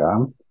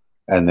criteria,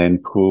 and then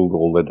pooled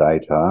all the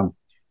data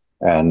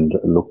and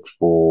looked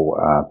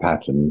for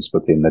patterns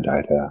within the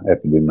data,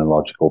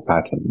 epidemiological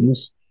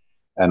patterns,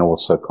 and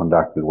also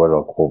conducted what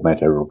are called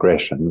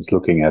meta-regressions,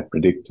 looking at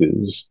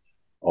predictors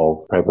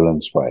of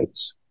prevalence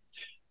rates.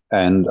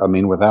 And I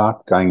mean,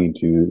 without going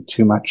into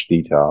too much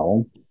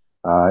detail,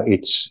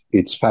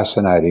 it's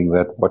fascinating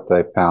that what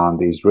they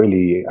found is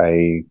really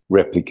a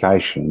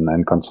replication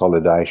and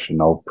consolidation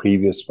of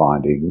previous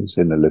findings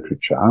in the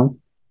literature,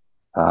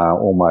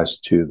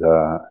 almost to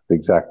the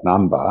exact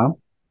number,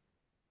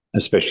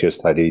 especially a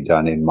study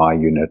done in my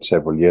unit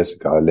several years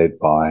ago, led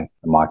by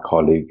my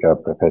colleague,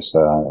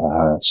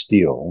 Professor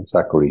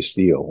Zachary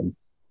Steele,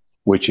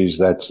 which is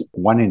that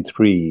 1 in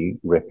 3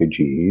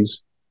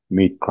 refugees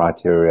meet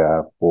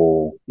criteria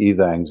for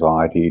either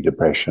anxiety,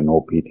 depression,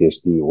 or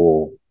PTSD,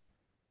 or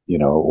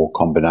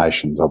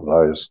combinations of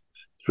those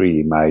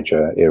 3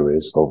 major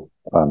areas of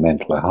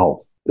mental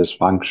health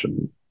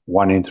dysfunction.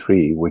 1 in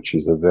 3, which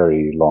is a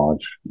very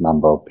large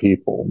number of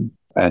people,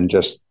 and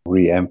just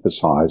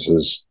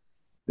re-emphasizes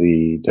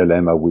the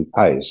dilemma we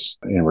face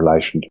in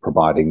relation to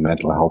providing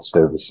mental health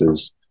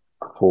services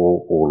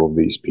for all of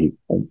these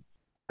people.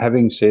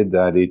 Having said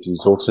that, it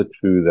is also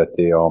true that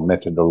there are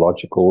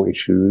methodological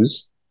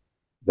issues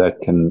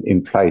that can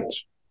inflate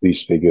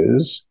these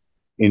figures,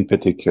 in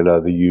particular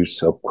the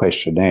use of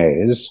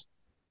questionnaires,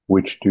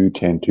 which do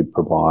tend to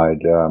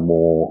provide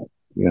more,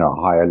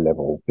 higher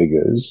level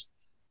figures,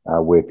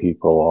 where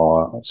people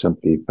are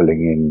simply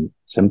filling in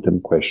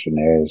symptom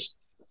questionnaires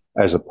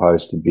as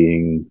opposed to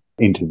being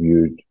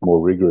interviewed more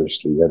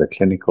rigorously at a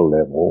clinical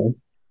level,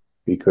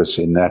 because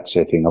in that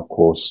setting, of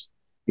course,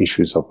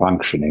 issues of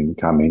functioning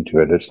come into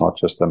it. It's not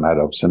just a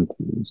matter of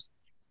symptoms.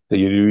 So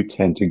you do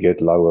tend to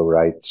get lower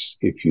rates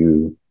if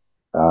you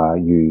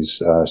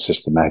use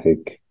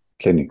systematic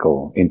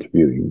clinical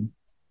interviewing.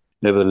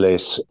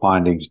 Nevertheless,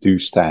 findings do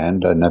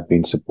stand and have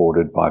been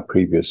supported by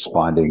previous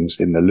findings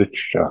in the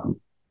literature.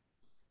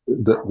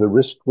 The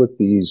risk with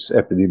these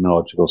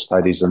epidemiological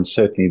studies, and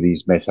certainly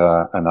these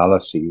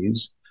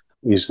meta-analyses,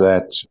 is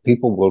that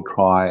people will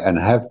try and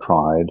have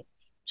tried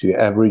to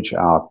average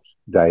out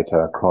data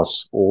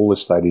across all the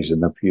studies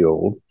in the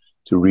field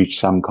to reach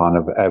some kind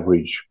of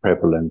average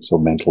prevalence or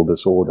mental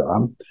disorder,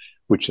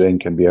 which then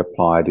can be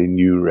applied in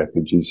new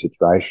refugee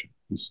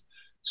situations.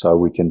 So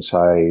we can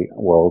say,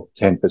 well,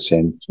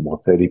 10%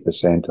 or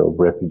 30% of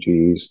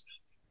refugees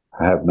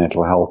have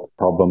mental health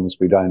problems.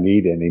 We don't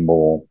need any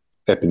more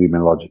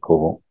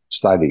epidemiological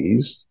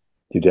studies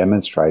to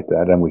demonstrate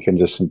that, and we can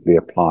just simply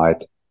apply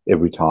it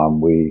every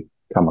time we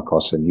come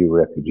across a new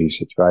refugee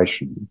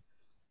situation.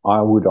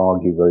 I would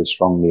argue very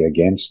strongly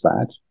against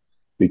that,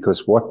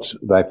 because what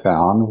they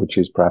found, which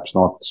is perhaps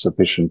not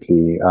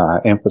sufficiently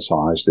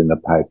emphasized in the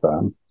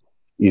paper,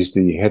 is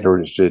the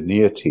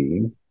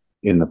heterogeneity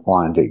in the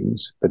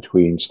findings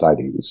between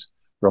studies,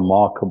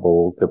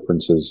 remarkable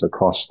differences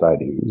across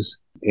studies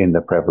in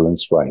the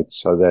prevalence rates,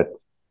 so that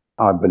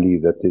I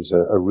believe that there's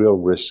a real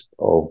risk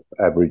of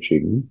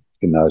averaging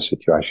in those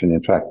situations.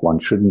 In fact, one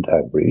shouldn't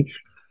average.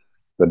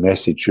 The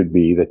message should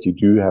be that you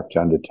do have to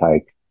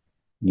undertake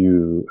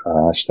new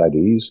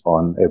studies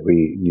on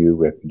every new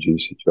refugee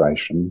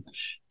situation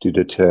to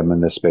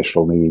determine the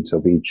special needs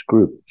of each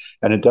group.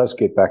 And it does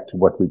get back to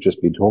what we've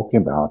just been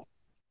talking about.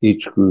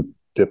 Each group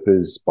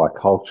differs by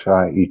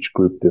culture, each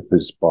group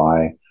differs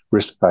by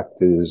risk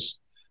factors,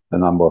 the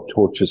number of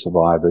torture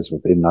survivors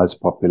within those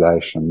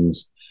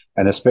populations,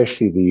 and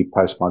especially the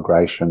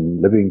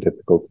post-migration living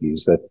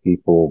difficulties that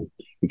people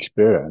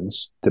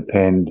experience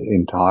depend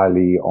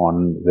entirely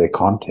on their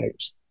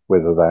context,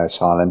 whether they're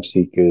asylum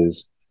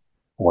seekers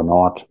or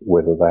not,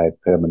 whether they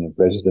have permanent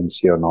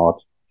residency or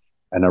not,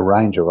 and a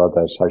range of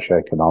other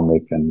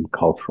socioeconomic and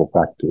cultural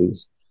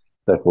factors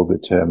that will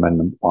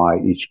determine why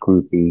each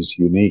group is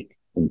unique,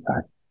 in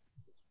fact.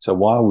 So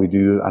while we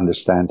do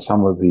understand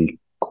some of the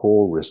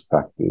core risk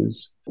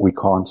factors, we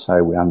can't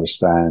say we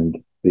understand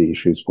the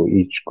issues for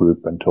each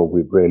group until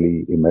we've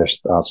really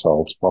immersed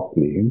ourselves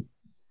properly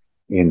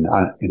in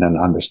an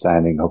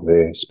understanding of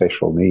their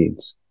special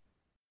needs.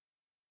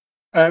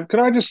 Could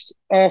I just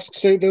ask,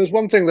 so there was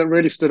one thing that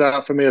really stood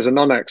out for me as a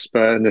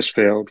non-expert in this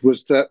field,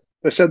 was that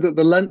they said that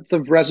the length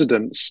of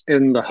residence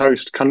in the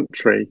host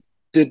country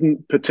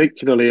didn't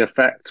particularly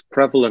affect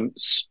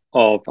prevalence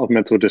of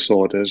mental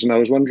disorders. And I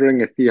was wondering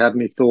if you had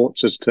any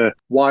thoughts as to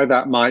why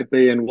that might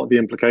be and what the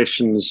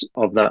implications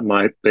of that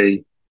might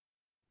be.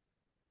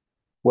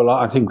 Well,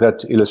 I think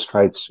that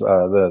illustrates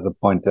the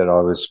point that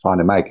I was trying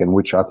to make, and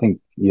which I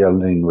think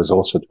Yelin was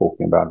also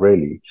talking about,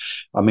 really.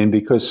 I mean,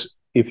 because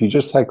if you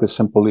just take the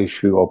simple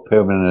issue of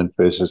permanent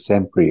versus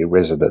temporary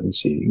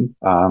residency,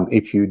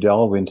 if you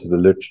delve into the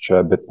literature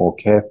a bit more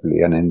carefully,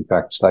 and in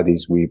fact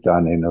studies we've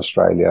done in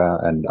Australia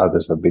and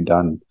others have been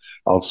done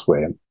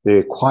elsewhere, there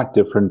are quite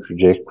different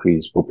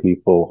trajectories for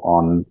people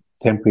on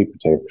temporary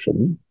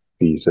protection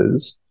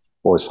visas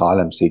or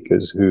asylum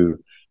seekers who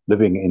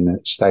living in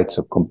states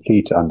of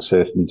complete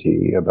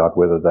uncertainty about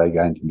whether they're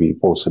going to be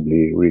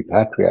forcibly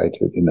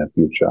repatriated in the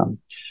future,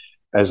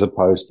 as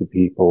opposed to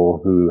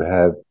people who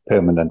have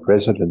permanent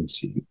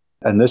residency.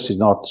 And this is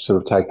not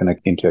sort of taken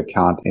into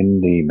account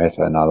in the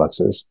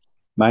meta-analysis,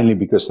 mainly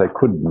because they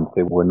couldn't.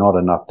 There were not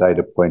enough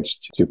data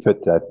points to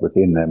fit that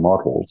within their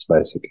models,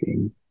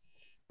 basically.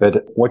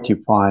 But what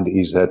you find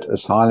is that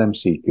asylum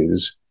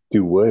seekers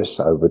do worse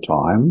over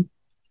time,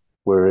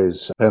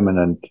 whereas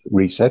permanent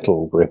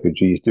resettled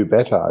refugees do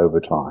better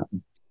over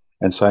time.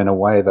 And so in a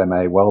way, they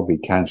may well be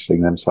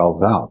cancelling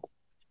themselves out,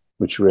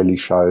 which really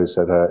shows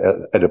at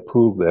a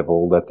pool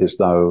level that there's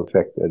no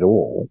effect at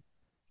all.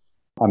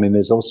 I mean,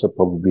 there's also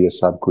probably a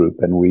subgroup,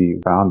 and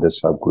we found a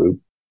subgroup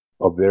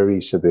of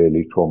very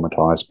severely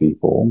traumatized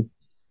people,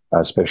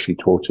 especially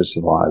torture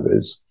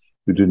survivors,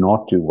 who do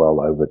not do well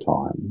over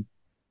time.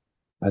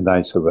 And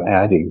they sort of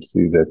adding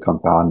to the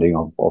compounding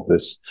of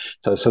this.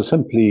 So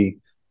simply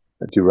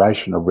the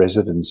duration of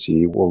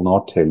residency will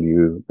not tell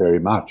you very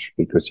much,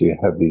 because you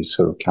have these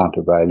sort of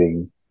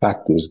countervailing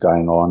factors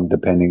going on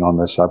depending on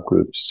the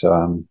subgroups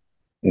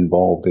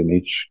involved in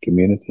each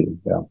community.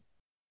 Yeah.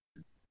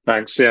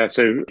 Thanks. Yeah,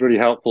 so it's really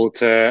helpful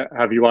to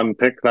have you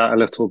unpick that a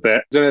little bit.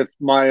 I don't know if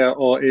Maya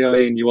or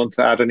Eileen, you want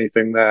to add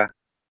anything there?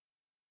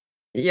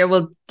 Yeah,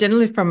 well,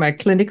 generally from a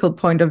clinical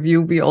point of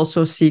view, we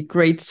also see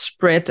great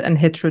spread and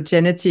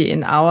heterogeneity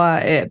in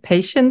our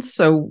patients.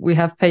 So we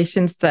have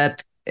patients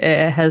that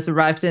has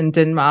arrived in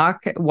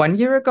Denmark 1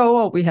 year ago,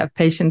 or we have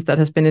patients that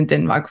has been in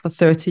Denmark for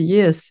 30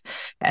 years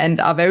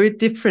and are very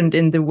different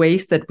in the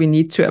ways that we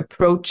need to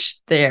approach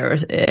their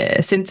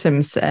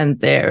symptoms and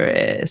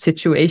their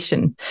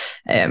situation.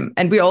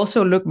 And we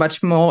also look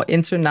much more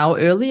into now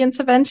early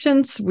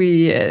interventions.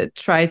 We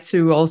try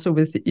to also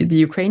with the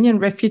Ukrainian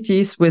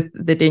refugees, with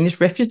the Danish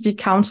Refugee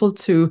Council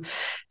to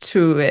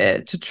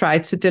try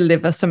to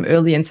deliver some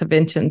early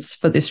interventions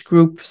for this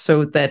group,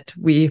 so that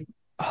we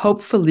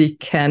hopefully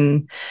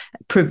can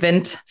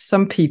prevent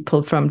some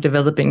people from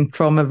developing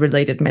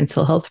trauma-related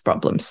mental health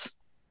problems.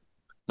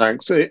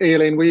 Thanks.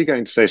 Eileen, were you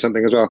going to say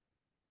something as well?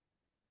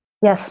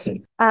 Yes.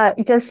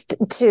 Just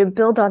to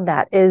build on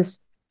that is,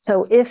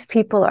 so if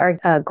people are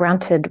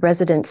granted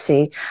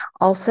residency,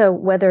 also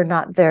whether or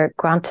not they're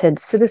granted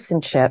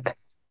citizenship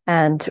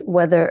and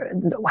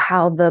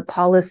how the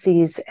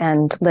policies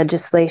and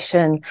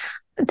legislation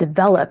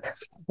develop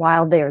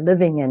while they're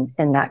living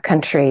in that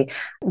country,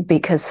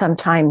 because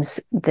sometimes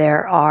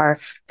there are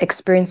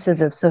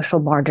experiences of social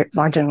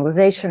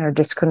marginalization or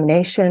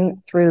discrimination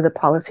through the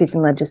policies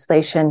and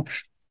legislation,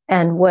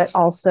 and what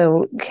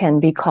also can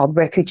be called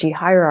refugee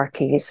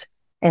hierarchies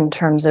in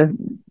terms of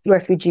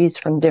refugees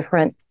from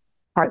different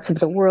parts of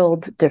the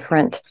world,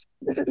 different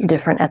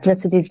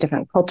ethnicities,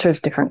 different cultures,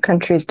 different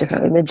countries,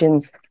 different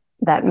religions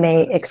that may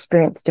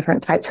experience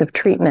different types of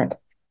treatment.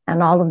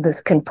 And all of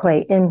this can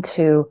play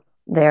into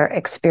their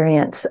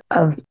experience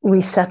of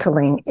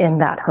resettling in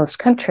that host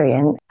country.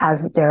 And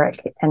as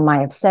Derek and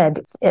Maya have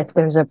said, if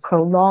there's a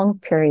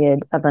prolonged period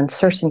of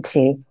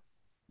uncertainty,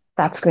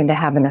 that's going to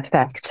have an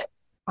effect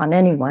on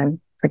anyone,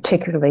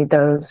 particularly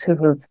those who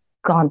have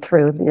gone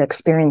through the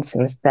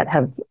experiences that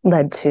have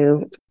led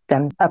to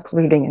them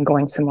uprooting and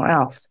going somewhere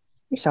else.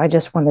 So I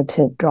just wanted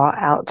to draw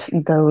out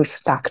those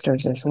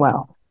factors as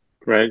well.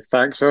 Great,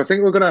 thanks. So I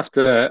think we're going to have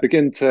to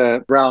begin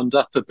to round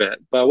up a bit,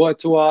 but I wanted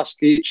to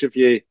ask each of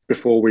you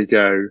before we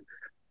go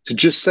to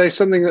just say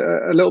something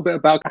a little bit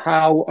about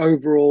how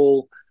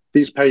overall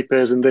these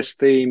papers and this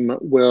theme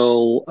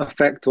will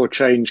affect or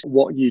change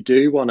what you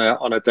do on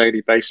a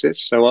daily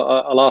basis. So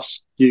I'll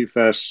ask you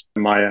first,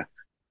 Maya.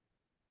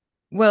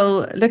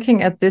 Well,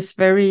 looking at this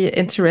very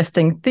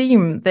interesting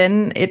theme,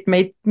 then it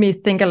made me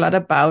think a lot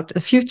about the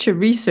future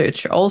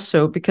research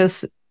also,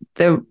 because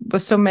there were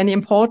so many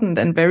important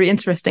and very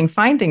interesting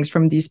findings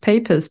from these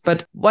papers.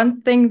 But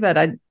one thing that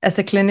I, as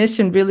a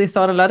clinician, really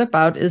thought a lot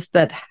about is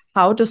that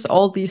how does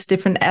all these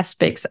different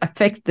aspects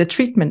affect the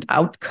treatment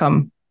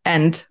outcome?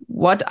 And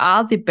what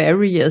are the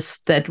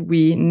barriers that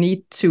we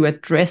need to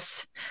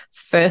address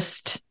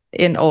first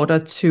in order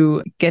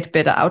to get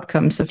better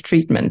outcomes of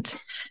treatment?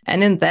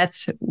 And in that,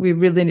 we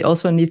really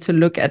also need to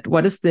look at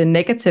what is the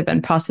negative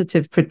and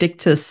positive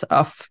predictors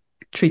of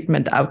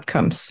treatment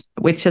outcomes,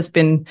 which has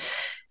been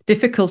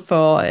difficult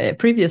for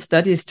previous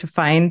studies to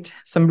find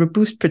some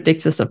robust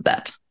predictors of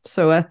that.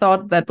 So I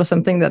thought that was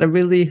something that I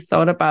really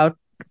thought about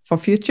for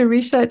future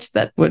research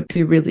that would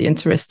be really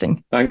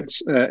interesting.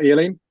 Thanks.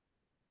 Eileen?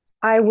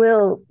 I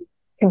will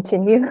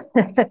continue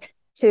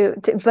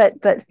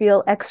but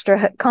feel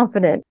extra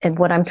confident in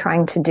what I'm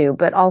trying to do.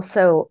 But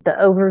also the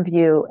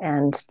overview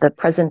and the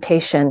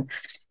presentation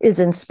is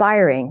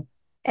inspiring.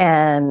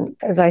 And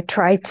as I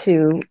try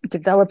to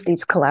develop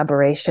these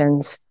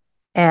collaborations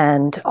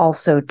and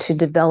also to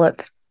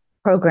develop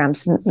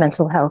programs,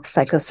 mental health,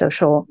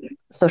 psychosocial,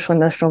 social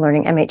emotional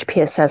learning,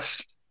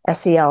 MHPSS,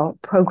 SEL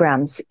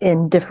programs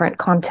in different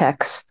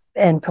contexts,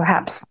 and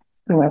perhaps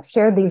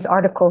share these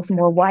articles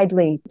more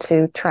widely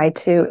to try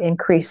to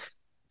increase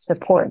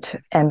support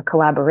and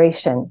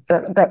collaboration,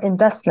 but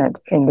investment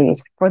in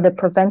these for the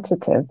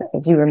preventative,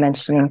 as you were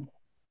mentioning,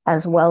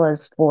 as well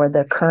as for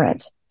the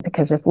current.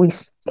 Because if we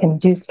can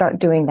start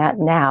doing that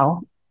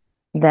now,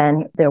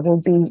 then there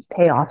will be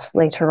payoffs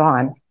later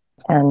on.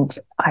 And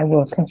I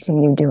will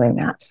continue doing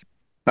that.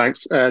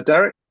 Thanks.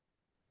 Derek?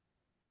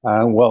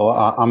 Well,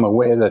 I'm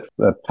aware that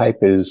the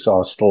papers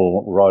are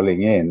still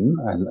rolling in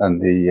and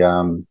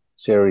the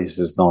series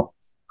is not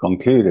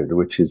concluded,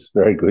 which is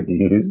very good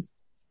news.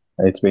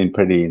 It's been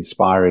pretty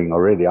inspiring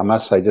already. I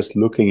must say, just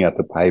looking at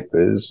the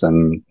papers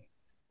and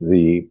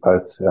the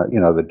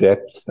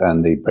depth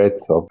and the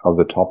breadth of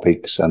the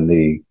topics and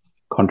the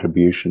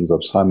contributions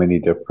of so many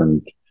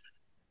different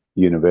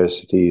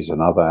universities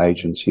and other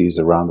agencies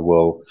around the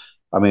world.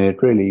 I mean,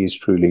 it really is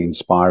truly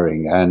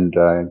inspiring and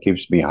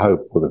gives me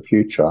hope for the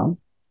future,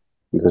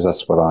 because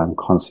that's what I'm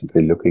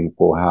constantly looking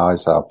for. How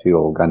is our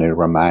field going to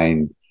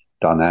remain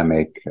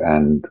dynamic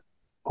and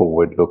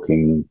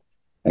forward-looking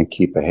and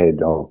keep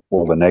ahead of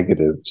all the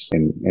negatives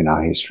in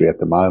our history at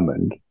the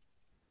moment,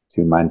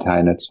 to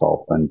maintain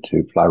itself and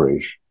to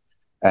flourish,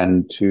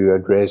 and to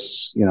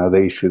address,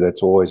 the issue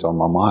that's always on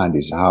my mind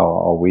is how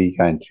are we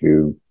going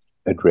to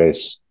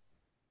address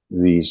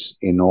these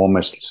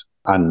enormous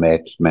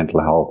unmet mental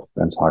health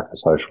and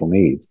psychosocial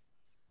needs.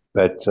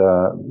 But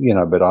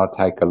I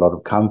take a lot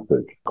of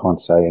comfort.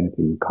 Can't say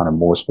anything kind of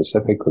more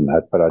specific than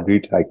that, but I do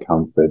take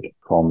comfort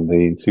from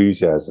the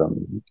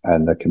enthusiasm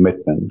and the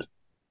commitment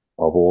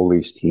of all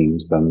these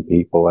teams and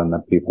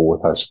the people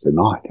with us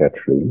tonight,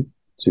 actually,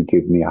 to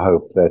give me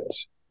hope that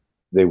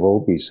there will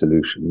be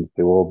solutions,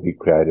 there will be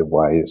creative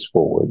ways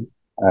forward.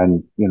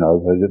 And,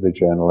 the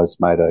journal has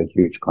made a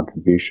huge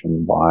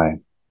contribution by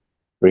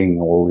bringing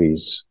all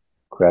these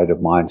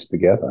creative minds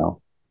together.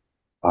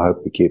 I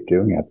hope we keep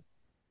doing it.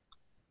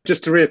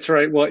 Just to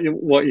reiterate what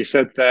you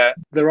said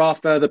there are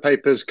further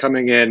papers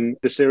coming in.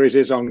 The series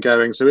is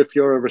ongoing. So if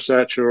you're a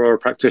researcher or a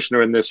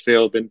practitioner in this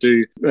field, then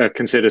do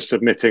consider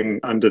submitting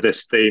under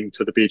this theme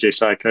to the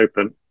BJPsych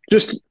Open.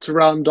 Just to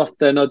round off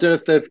then, I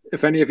don't know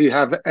if any of you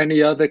have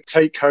any other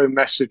take-home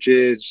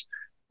messages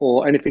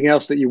or anything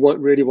else that you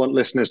really want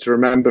listeners to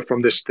remember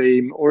from this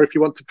theme, or if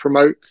you want to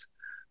promote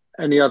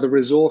any other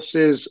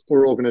resources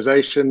or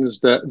organizations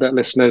that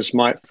listeners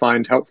might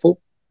find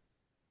helpful.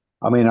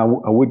 I mean, I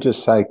would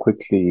just say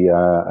quickly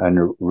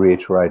and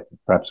reiterate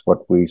perhaps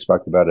what we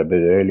spoke about a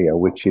bit earlier,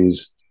 which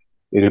is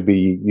it'd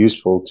be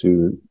useful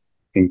to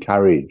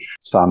encourage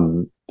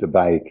some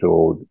debate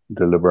or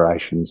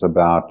deliberations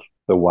about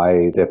the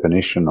way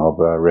definition of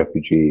a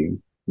refugee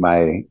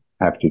may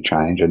have to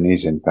change and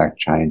is in fact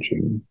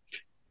changing,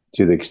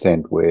 to the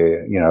extent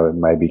where,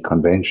 maybe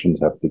conventions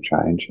have to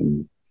change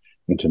and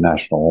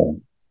international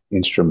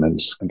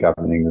instruments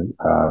governing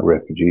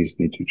refugees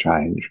need to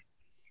change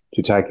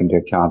to take into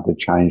account the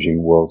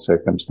changing world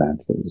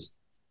circumstances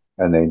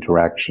and the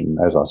interaction,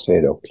 as I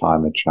said, of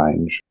climate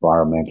change,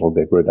 environmental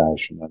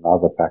degradation and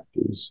other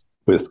factors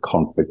with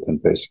conflict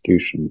and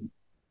persecution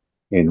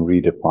in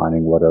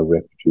redefining what a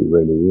refugee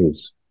really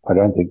is. I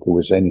don't think there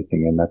was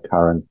anything in the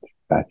current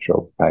batch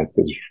of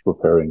papers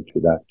referring to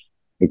that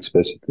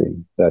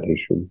explicitly, that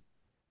issue.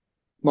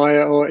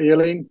 Maya or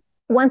Eileen?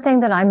 One thing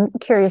that I'm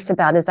curious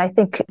about is I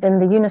think in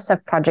the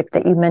UNICEF project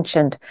that you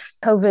mentioned,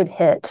 COVID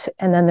hit,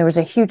 and then there was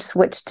a huge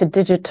switch to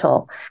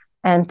digital,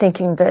 and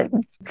thinking that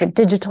the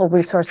digital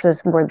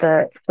resources were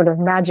the sort of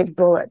magic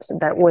bullet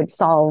that would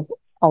solve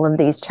all of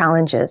these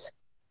challenges.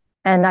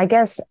 And I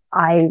guess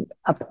I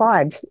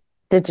applaud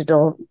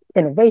digital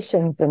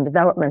innovations and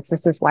developments.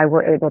 This is why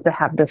we're able to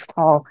have this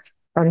call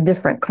from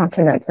different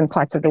continents and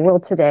parts of the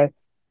world today.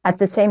 At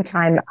the same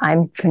time,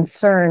 I'm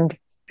concerned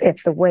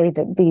if the way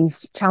that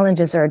these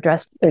challenges are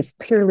addressed is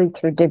purely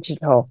through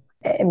digital.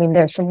 I mean,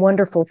 there's some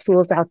wonderful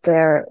tools out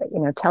there,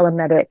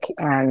 telemedic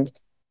and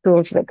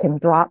tools that can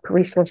drop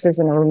resources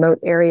in a remote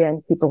area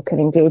and people can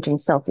engage in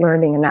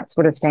self-learning and that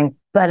sort of thing.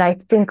 But I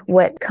think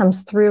what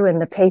comes through in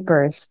the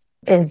papers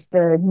is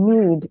the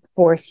need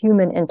for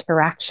human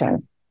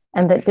interaction,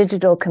 and that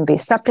digital can be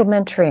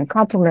supplementary and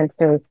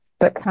complementary,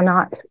 but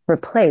cannot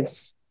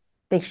replace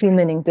the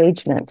human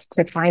engagement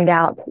to find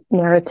out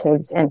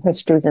narratives and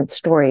histories and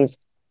stories,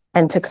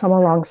 and to come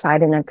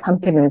alongside and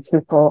accompany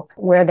people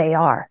where they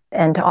are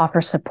and to offer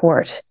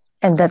support,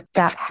 and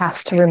that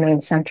has to remain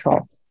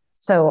central.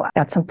 So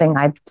that's something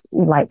I'd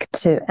like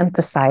to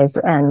emphasize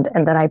and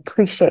that I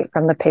appreciate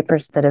from the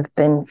papers that have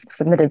been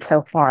submitted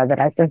so far, that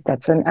I think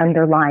that's an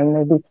underlying,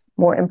 maybe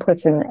more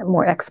implicit and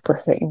more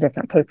explicit in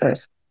different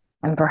papers.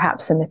 And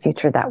perhaps in the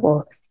future that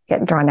will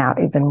get drawn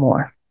out even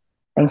more.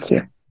 Thank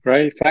you.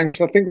 Great,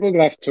 thanks. I think we're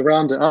going to have to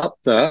round it up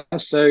there.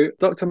 So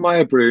Dr.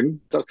 Maya Broom,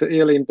 Dr.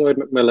 Eileen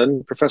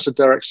Boyd-McMillan, Professor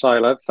Derek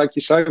Seiler, thank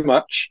you so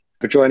much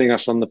for joining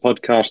us on the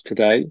podcast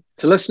today.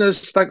 To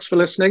listeners, thanks for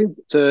listening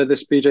to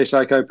this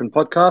BJPsych Open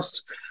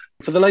podcast.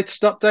 For the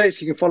latest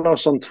updates, you can follow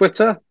us on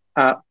Twitter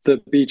at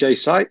the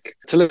BJPsych.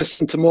 To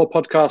listen to more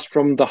podcasts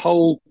from the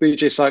whole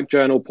BJPsych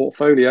Journal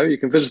portfolio, you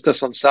can visit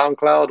us on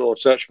SoundCloud or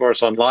search for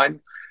us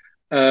online.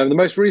 The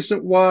most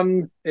recent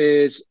one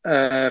is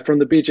from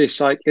the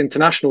BJPsych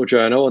International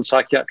Journal on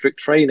psychiatric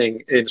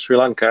training in Sri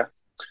Lanka.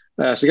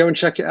 So go and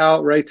check it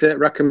out, rate it,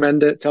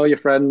 recommend it, tell your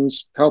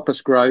friends, help us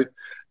grow.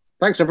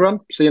 Thanks, everyone.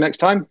 See you next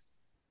time.